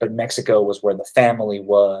like, but Mexico was where the family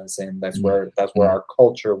was, and that's where our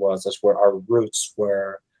culture was. That's where our roots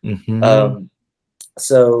were.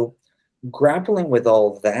 So grappling with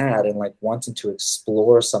all that and like wanting to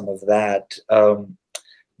explore some of that,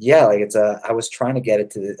 like I was trying to get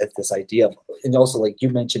at this idea of, and also like you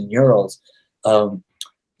mentioned murals,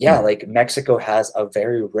 like Mexico has a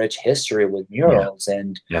very rich history with murals,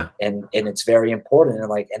 and it's very important,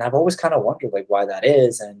 and I've always kind of wondered like why that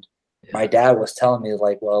is. And my dad was telling me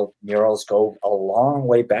like, well, murals go a long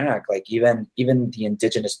way back. Like even the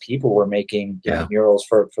indigenous people were making murals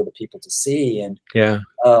for the people to see. And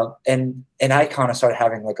and I kind of started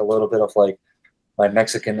having like a little bit of like, my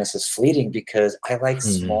Mexicanness is fleeting because I like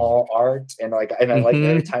small art, and I like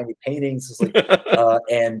very tiny paintings. It's like,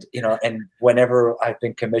 and whenever I've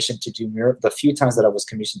been commissioned to do the few times that I was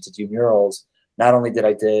commissioned to do murals, not only did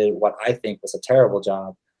I did what I think was a terrible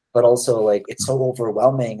job, but also like it's so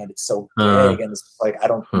overwhelming and it's so big, and it's like I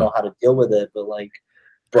don't know how to deal with it.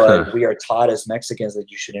 But we are taught as Mexicans that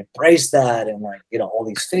you should embrace that, and like, you know, all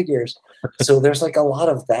these figures. So there's like a lot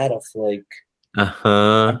of that of like,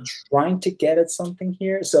 I'm trying to get at something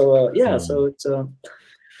here. So so it's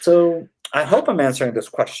so I hope I'm answering this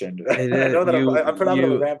question. I know that I'm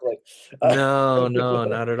predominantly rambling. No,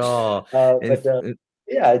 not at all. But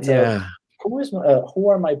it's who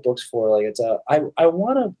are my books for? Like it's I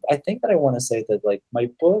think that I want to say that like my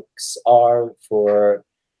books are for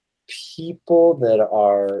people that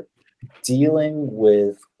are dealing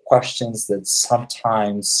with questions that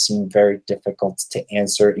sometimes seem very difficult to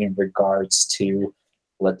answer in regards to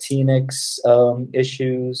Latinx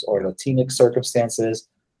issues or Latinx circumstances,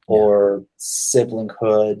 or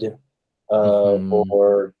siblinghood,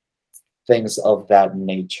 or things of that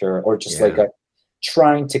nature, or just like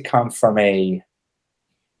trying to come from a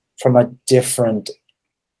different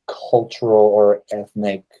cultural or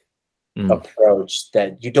ethnic approach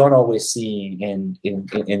that you don't always see in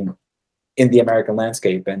the American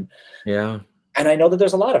landscape. And I know that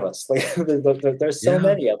there's a lot of us, like there's so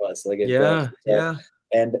many of us, like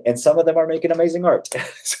and some of them are making amazing art.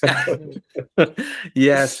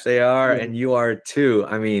 Yes, they are, and you are too.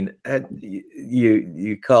 I mean,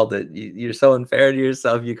 you called it, you're so unfair to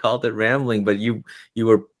yourself, you called it rambling, but you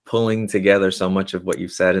were pulling together so much of what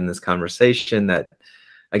you've said in this conversation that,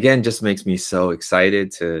 again, just makes me so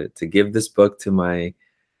excited to give this book to my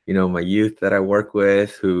youth that I work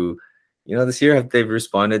with, who, you know, this year they've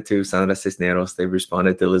responded to Sandra Cisneros, they've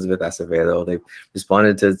responded to Elizabeth Acevedo, they've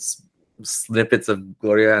responded to snippets of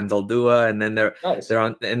Gloria Anzaldúa, and then they're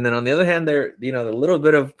on, and then on the other hand, they're, you know, the little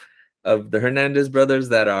bit of the Hernandez brothers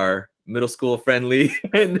that are middle school friendly,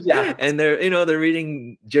 and they're, you know, they're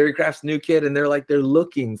reading Jerry Craft's New Kid, and they're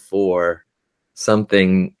looking for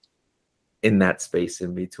something in that space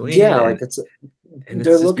in between. It's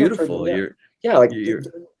just beautiful.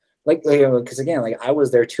 Because again, like I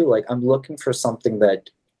was there too. Like I'm looking for something that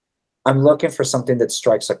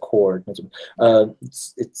strikes a chord.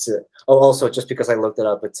 Also, just because I looked it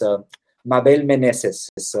up, it's Mabel Meneses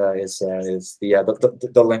is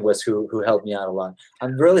the linguist who helped me out a lot.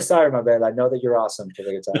 I'm really sorry, Mabel. I know that you're awesome. I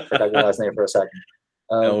forgot your last name for a second.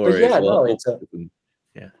 No worries.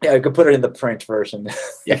 I could put it in the print version.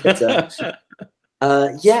 It's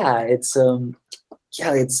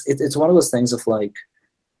one of those things of like,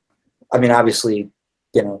 I mean, obviously,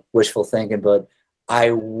 you know, wishful thinking, but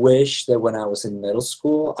I wish that when I was in middle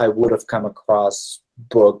school, I would have come across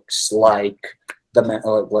books like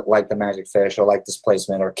the Magic Fish, or like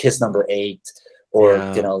Displacement, or Kiss Number 8, or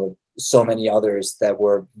you know, so many others that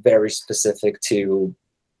were very specific to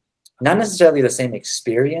not necessarily the same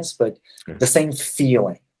experience, but the same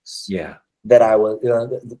feelings. That I was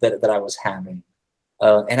that I was having,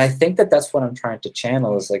 and I think that that's what I'm trying to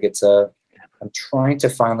channel. Is like I'm trying to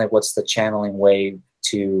find like what's the channeling way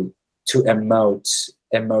to emote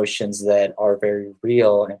emotions that are very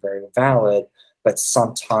real and very valid, but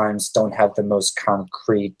sometimes don't have the most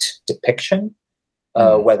concrete depiction,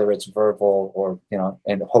 whether it's verbal or, you know,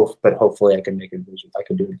 but hopefully I can make it visual. I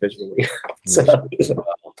can do it visually.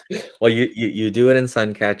 Well, you do it in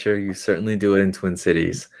Suncatcher. You certainly do it in Twin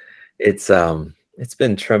Cities. It's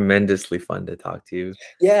been tremendously fun to talk to you.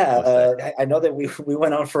 I know that we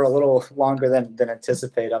went on for a little longer than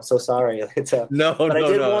anticipated. I'm so sorry. But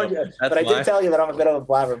I did tell you that I'm a bit of a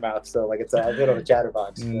blabbermouth, so like it's a bit of a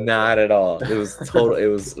chatterbox. Not at all. It was total. It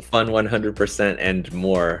was fun 100% and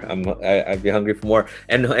more. I'd be hungry for more,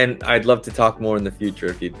 and I'd love to talk more in the future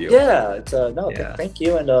if you'd be. Thank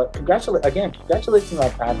you, and congratulations on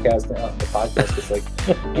the podcast. It's like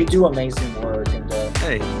you do amazing work, and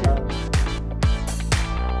hey.